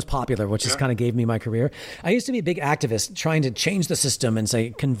was the most popular, which just kind of gave me my career. I used to be a big activist trying to change the system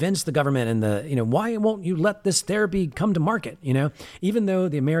and convince the government and why won't you let this therapy come to market? Even though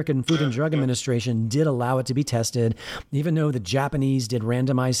the American Food and Drug Administration did allow it to be tested, even though the Japanese did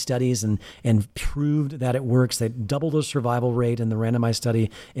randomized studies and proved that it works, they doubled the survival rate in the randomized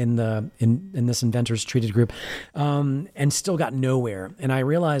study in this inventors treated group, and still got nowhere. And I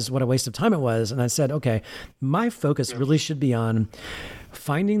realized what a waste of time it was. And I said, okay, my focus really should be on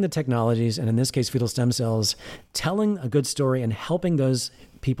finding the technologies, and in this case, fetal stem cells, telling a good story and helping those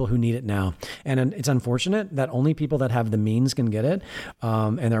people who need it now. And it's unfortunate that only people that have the means can get it,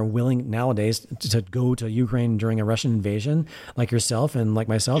 and are willing nowadays to go to Ukraine during a Russian invasion, like yourself and like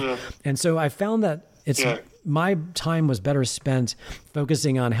myself. Yeah. And so I found that my time was better spent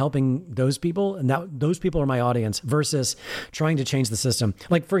focusing on helping those people, and those people are my audience, versus trying to change the system.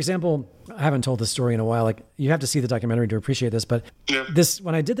 Like, for example, I haven't told this story in a while. Like, you have to see the documentary to appreciate this. But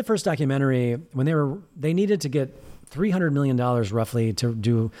when I did the first documentary, when they needed to get $300 million roughly to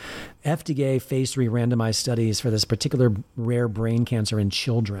do FDA phase 3 randomized studies for this particular rare brain cancer in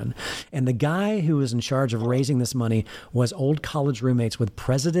children. And the guy who was in charge of raising this money was old college roommates with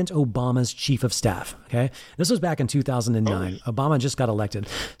President Obama's chief of staff. Okay. This was back in 2009. Obama just got elected.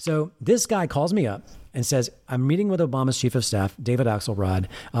 So this guy calls me up and says, I'm meeting with Obama's chief of staff, David Axelrod,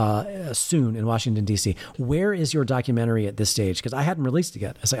 soon in Washington, D.C. Where is your documentary at this stage? Because I hadn't released it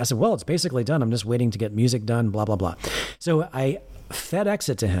yet. I said, well, it's basically done. I'm just waiting to get music done, blah, blah, blah. So I FedEx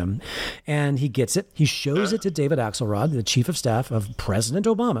it to him, and he gets it. He shows it to David Axelrod, the chief of staff of President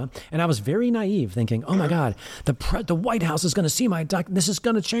Obama. And I was very naive, thinking, oh my God, the White House is going to see my doc. This is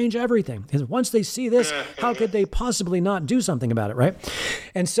going to change everything. Because once they see this, how could they possibly not do something about it, right?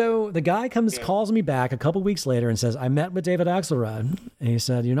 And so the guy calls me back a couple weeks later and says, I met with David Axelrod. And he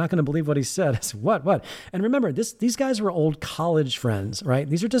said, you're not going to believe what he said. I said, what? And remember, these guys were old college friends, right?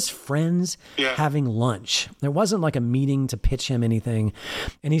 These are just friends having lunch. There wasn't like a meeting to pitch him anything.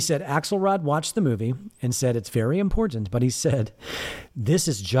 And he said, Axelrod watched the movie and said, it's very important. But he said, this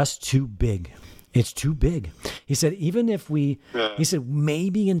is just too big. It's too big. He said, even if he said,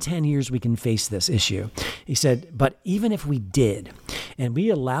 maybe in 10 years we can face this issue. He said, but even if we did, and we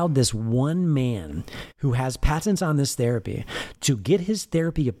allowed this one man who has patents on this therapy to get his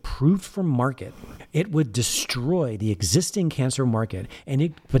therapy approved for market, it would destroy the existing cancer market, and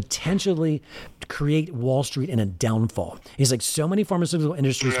it potentially create Wall Street in a downfall. He's like, so many pharmaceutical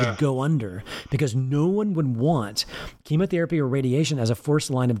industries would go under because no one would want chemotherapy or radiation as a first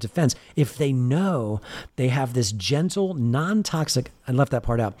line of defense if they know they have this gentle, non-toxic, I left that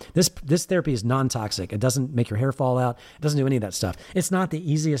part out. This therapy is non-toxic. It doesn't make your hair fall out. It doesn't do any of that stuff. It's not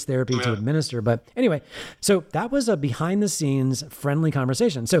the easiest therapy to administer. But anyway, so that was a behind the scenes friendly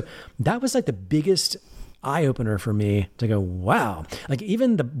conversation. So that was like the biggest eye-opener for me to go, wow. Like,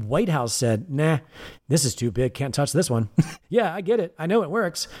 even the White House said, nah, this is too big. Can't touch this one. Yeah, I get it. I know it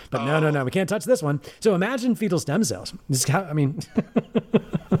works. But no, we can't touch this one. So imagine fetal stem cells. This is how, I mean,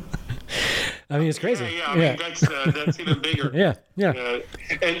 it's crazy. I mean, that's even bigger. And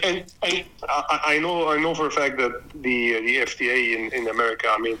I know for a fact that the FDA in America,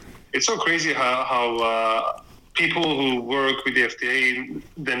 I mean, it's so crazy how people who work with the FDA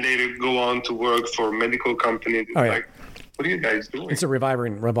then later go on to work for medical companies. Like, what are you guys doing? It's a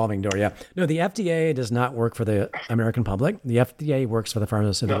revolving door, yeah. No, the FDA does not work for the American public. The FDA works for the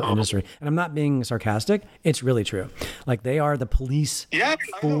pharmaceutical industry. And I'm not being sarcastic. It's really true. Like, they are the police I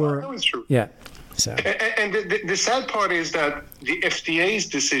know it's true. Yeah. So. And the sad part is that the FDA's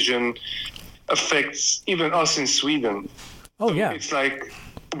decision affects even us in Sweden. Oh, yeah. It's like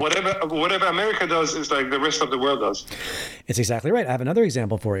whatever America does is like the rest of the world does. It's exactly right. I have another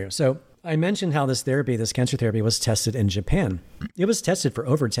example for you. So I mentioned how this cancer therapy was tested in Japan. It was tested for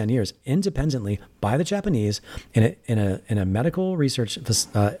over 10 years independently by the Japanese in a medical research,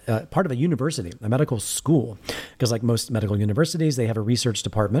 part of a university, a medical school. Because like most medical universities, they have a research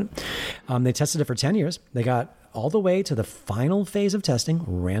department. They tested it for 10 years. They got all the way to the final phase of testing,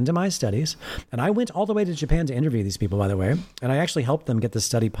 randomized studies. And I went all the way to Japan to interview these people, by the way. And I actually helped them get this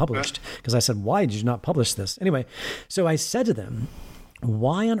study published because I said, why did you not publish this? Anyway, so I said to them,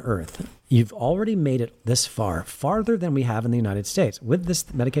 why on earth, you've already made it this far, farther than we have in the United States with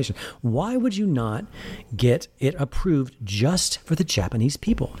this medication. Why would you not get it approved just for the Japanese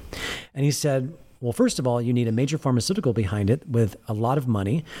people? And he said, well, first of all, you need a major pharmaceutical behind it with a lot of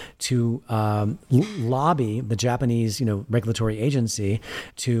money to lobby the Japanese, regulatory agency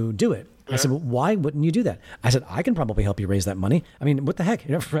to do it. I said, well, why wouldn't you do that? I said, I can probably help you raise that money. I mean, what the heck,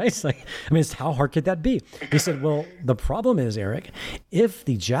 right? It's like, how hard could that be? He said, well, the problem is, Eric, if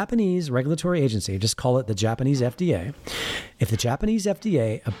the Japanese regulatory agency, just call it the Japanese FDA, if the Japanese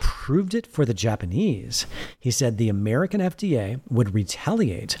FDA approved it for the Japanese, he said the American FDA would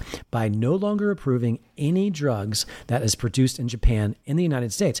retaliate by no longer approving any drugs that is produced in Japan in the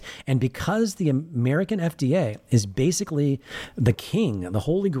United States. And because the American FDA is basically the king, the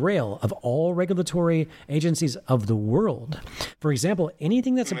holy grail of all regulatory agencies of the world. For example,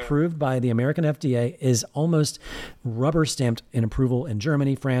 anything that's approved by the American FDA is almost rubber stamped in approval in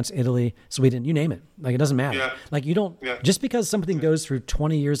Germany, France, Italy, Sweden, you name it. Like, it doesn't matter. Yeah. Like, you don't, just because something goes through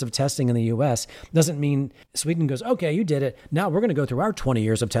 20 years of testing in the US doesn't mean Sweden goes, okay, you did it. Now we're going to go through our 20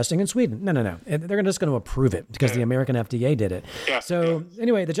 years of testing in Sweden. No. They're just going to approve it because the American FDA did it.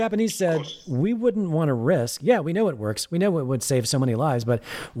 Anyway, the Japanese said, we wouldn't want to risk. Yeah, we know it works. We know it would save so many lives, but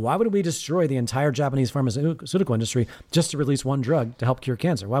why would we destroy the entire Japanese pharmaceutical industry just to release one drug to help cure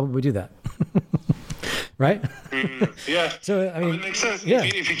cancer? Why would we do that? Right? Yeah. So, I mean, it makes sense. Yeah.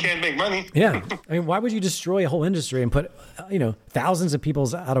 If you can't make money. Yeah. I mean, why would you destroy a whole industry and put, thousands of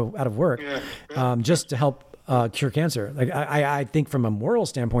people out of work just to help cure cancer? Like, I think from a moral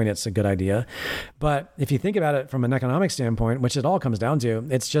standpoint, it's a good idea. But if you think about it from an economic standpoint, which it all comes down to,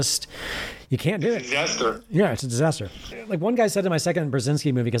 it's just, you can't do it. It's a disaster. Yeah, it's a disaster. Like one guy said in my second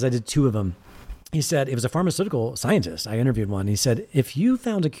Brzezinski movie, because I did 2 of them, he said, it was a pharmaceutical scientist. I interviewed one. He said, if you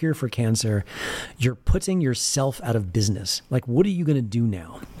found a cure for cancer, you're putting yourself out of business. Like, what are you going to do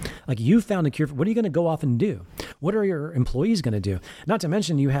now? Like, you found a cure. What are you going to go off and do? What are your employees going to do? Not to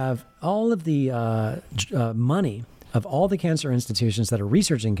mention, you have all of the money of all the cancer institutions that are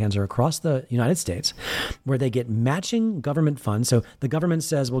researching cancer across the United States, where they get matching government funds. So the government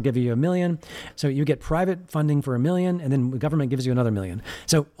says, we'll give you $1 million. So you get private funding for $1 million, and then the government gives you another $1 million.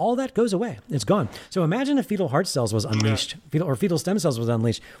 So all that goes away. It's gone. So imagine if fetal heart cells was unleashed, fetal stem cells was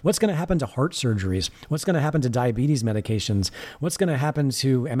unleashed. What's going to happen to heart surgeries? What's going to happen to diabetes medications? What's going to happen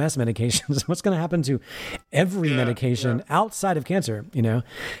to MS medications? What's going to happen to every medication outside of cancer?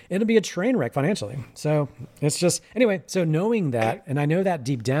 It'll be a train wreck financially. So it's just, anyway, so knowing that, and I know that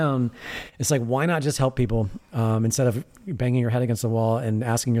deep down, it's like, why not just help people instead of banging your head against the wall and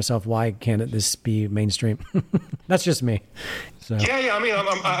asking yourself, why can't this be mainstream? That's just me. So. Yeah. I mean,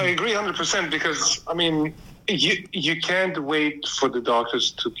 I agree 100% because, I mean, you can't wait for the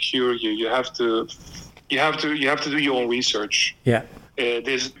doctors to cure you. You have to do your own research. Yeah.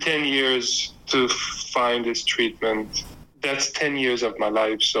 There's 10 years to find this treatment. That's 10 years of my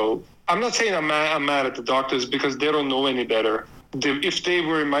life. So I'm not saying I'm mad at the doctors because they don't know any better. If they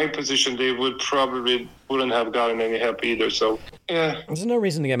were in my position, they wouldn't have gotten any help either. So, yeah. There's no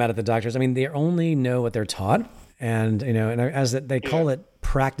reason to get mad at the doctors. I mean, they only know what they're taught. And, and as they call it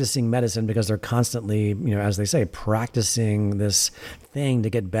practicing medicine because they're constantly, as they say, practicing this thing to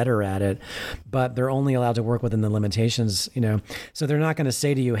get better at it, but they're only allowed to work within the limitations, so they're not going to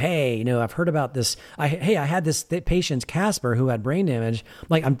say to you, hey, I've heard about this. I had this patient, Casper, who had brain damage.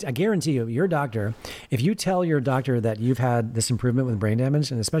 Like, I guarantee you, your doctor, if you tell your doctor that you've had this improvement with brain damage,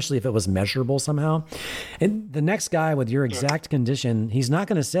 and especially if it was measurable somehow, and the next guy with your exact condition, he's not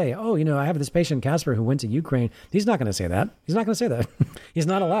going to say, oh, I have this patient, Casper, who went to Ukraine. He's not going to say that. He's not going to say that. He's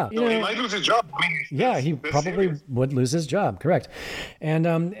not allowed. No, he might lose his job. He probably would lose his job. Correct. And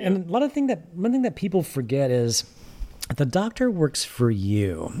one thing that people forget is the doctor works for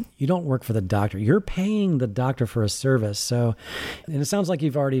you. You don't work for the doctor. You're paying the doctor for a service. So, and it sounds like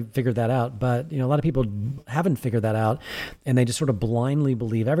you've already figured that out, but a lot of people haven't figured that out and they just sort of blindly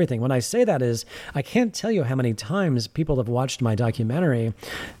believe everything. When I say that is, I can't tell you how many times people have watched my documentary,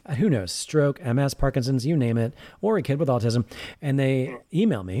 who knows, stroke, MS, Parkinson's, you name it, or a kid with autism, and they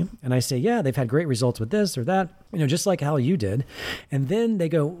email me and I say, yeah, they've had great results with this or that, just like how you did. And then they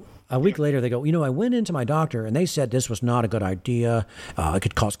go, a week later, they go, I went into my doctor and they said this was not a good idea. It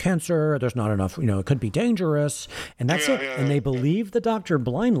could cause cancer. There's not enough, it could be dangerous. And that's it. And they believe the doctor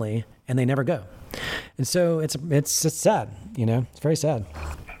blindly and they never go. And so it's sad, it's very sad.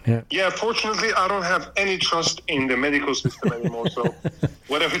 Yeah, fortunately, I don't have any trust in the medical system anymore. So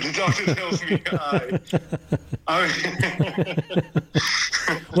whatever the doctor tells me,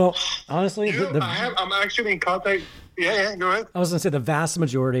 Well, honestly, I'm actually in contact. Yeah, go ahead. I was going to say the vast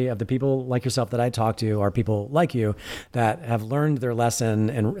majority of the people like yourself that I talk to are people like you that have learned their lesson,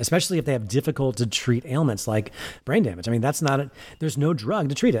 and especially if they have difficult to treat ailments like brain damage. I mean, there's no drug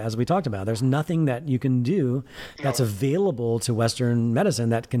to treat it, as we talked about. There's nothing that you can do that's available to Western medicine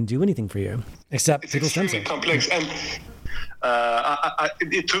that can do anything for you except fetal stem cells. It's complex, and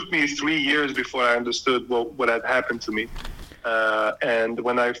it took me 3 years before I understood what had happened to me. And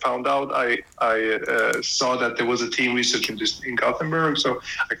when I found out, I saw that there was a team researching this in Gothenburg. So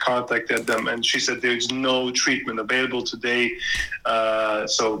I contacted them, and she said there's no treatment available today.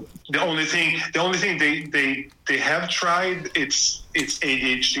 So the only thing they have tried it's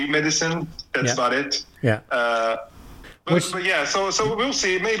ADHD medicine. That's about it. Yeah. But yeah, so we'll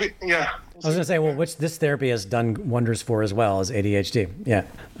see. Maybe yeah. I was going to say, well, which this therapy has done wonders for as well as ADHD. Yeah.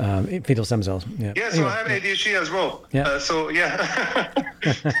 Fetal stem cells. Yeah. Yeah, so I have ADHD as well. Yeah. So, yeah.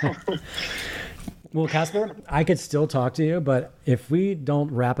 Well, Casper, I could still talk to you, but if we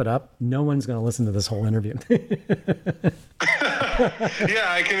don't wrap it up, no one's going to listen to this whole interview. Yeah,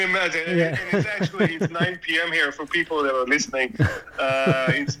 I can imagine. Yeah. And it's 9 p.m. here for people that are listening.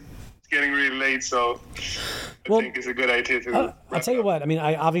 It's getting really late, so I think it's a good idea to I'll tell you what, I mean,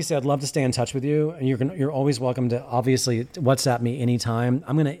 I'd love to stay in touch with you, and you're always welcome to obviously WhatsApp me anytime.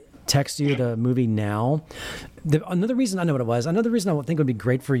 I'm going to text you the movie now. Another reason I would think would be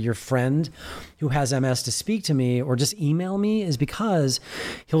great for your friend who has MS to speak to me or just email me is because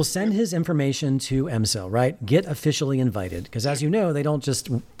he'll send his information to MCell, right? Get officially invited. Because as you know, they don't just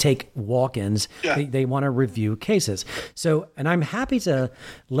take walk-ins. Yeah. They want to review cases. So, and I'm happy to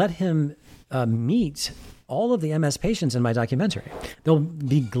let him meet all of the MS patients in my documentary. They'll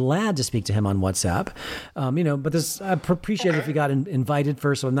be glad to speak to him on WhatsApp, but I appreciate it if he got invited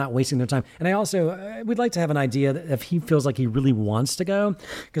first, so I'm not wasting their time. And I also, we'd like to have an idea that if he feels like he really wants to go,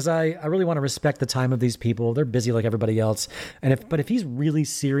 because I really want to respect the time of these people. They're busy like everybody else. But if he's really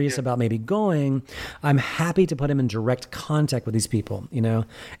serious about maybe going, I'm happy to put him in direct contact with these people, and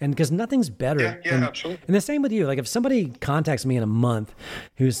because nothing's better. Yeah, absolutely. And the same with you. Like if somebody contacts me in a month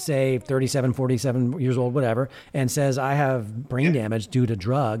who's say 37, 47 years old, whatever, and says, I have brain damage due to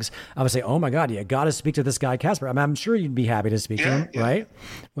drugs, I would say, oh my God, you got to speak to this guy, Casper. I'm sure you'd be happy to speak to him, right?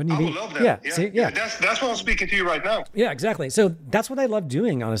 Wouldn't you I would love that. Yeah. See, yeah. That's why I'm speaking to you right now. Yeah, exactly. So that's what I love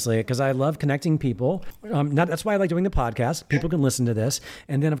doing, honestly, because I love connecting people. That's why I like doing the podcast. People can listen to this.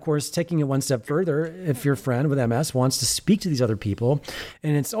 And then, of course, taking it one step further, if your friend with MS wants to speak to these other people,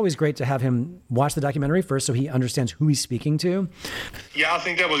 and it's always great to have him watch the documentary first so he understands who he's speaking to. Yeah, I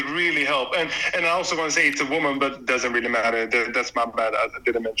think that would really help. And I also want to say it's a woman, but it doesn't really matter. That's my bad. I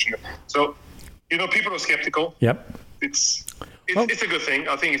didn't mention it. So, people are skeptical. Yep. It's a good thing.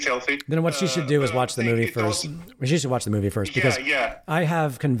 I think it's healthy. Then what she should do is watch the movie first. She should watch the movie first because I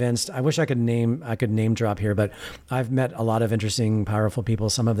have convinced. I wish I could name drop here, but I've met a lot of interesting, powerful people.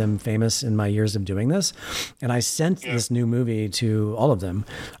 Some of them famous in my years of doing this, and I sent this new movie to all of them,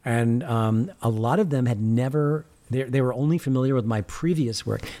 and a lot of them had never. They were only familiar with my previous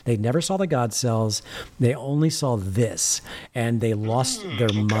work. They never saw the God cells. They only saw this, and they lost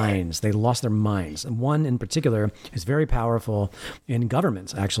their minds. They lost their minds. And one in particular is very powerful in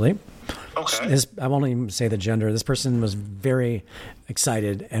governments, actually. Okay. I won't even say the gender. This person was very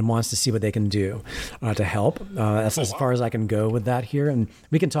excited and wants to see what they can do to help. That's as far as I can go with that here. And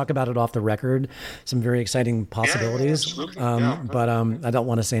we can talk about it off the record, some very exciting possibilities. But I don't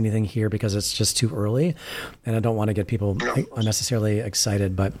want to say anything here because it's just too early. And I don't want to get people unnecessarily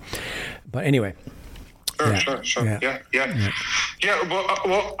excited. But anyway. Sure. Yeah.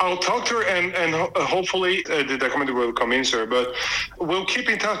 Well, I'll talk to her and hopefully the documentary will come in, sir. But we'll keep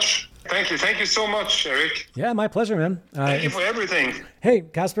in touch. Thank you so much, Eric. Yeah, my pleasure, man. Thank you for everything. Hey,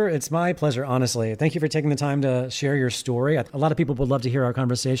 Casper, it's my pleasure, honestly. Thank you for taking the time to share your story. A lot of people would love to hear our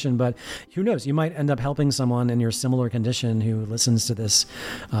conversation, but who knows? You might end up helping someone in your similar condition who listens to this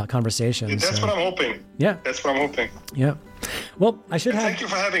conversation. That's what I'm hoping. Yeah. That's what I'm hoping. Yeah. Well, Thank you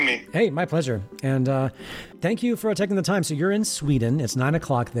for having me. Hey, my pleasure. And thank you for taking the time. So you're in Sweden. It's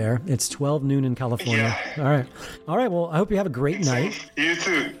 9:00 there. It's 12 noon in California. Yeah. All right. Well, I hope you have a great night. You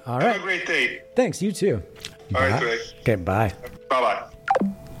too. All right. Have a great day. Thanks. You too. All right, Greg. Okay, bye. Bye-bye.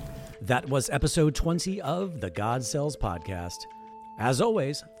 That was episode 20 of the God Cells podcast. As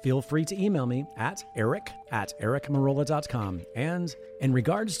always, feel free to email me at eric@ericmarola.com. And in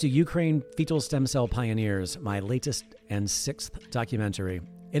regards to Ukraine fetal stem cell pioneers, my latest and 6th documentary,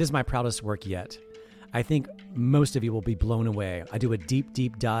 it is my proudest work yet. I think most of you will be blown away. I do a deep,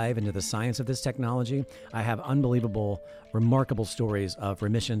 deep dive into the science of this technology. I have unbelievable, remarkable stories of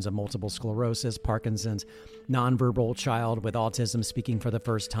remissions of multiple sclerosis, Parkinson's, nonverbal child with autism speaking for the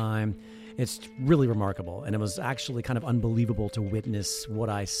first time. It's really remarkable, and it was actually kind of unbelievable to witness what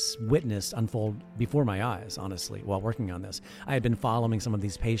I witnessed unfold before my eyes, honestly, while working on this. I had been following some of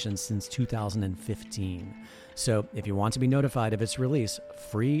these patients since 2015. So if you want to be notified of its release,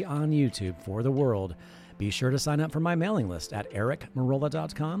 free on YouTube for the world, be sure to sign up for my mailing list at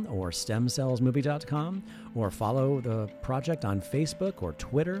ericmarola.com or stemcellsmovie.com, or follow the project on Facebook or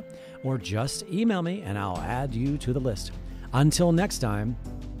Twitter, or just email me and I'll add you to the list. Until next time,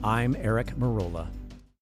 I'm Eric Marola.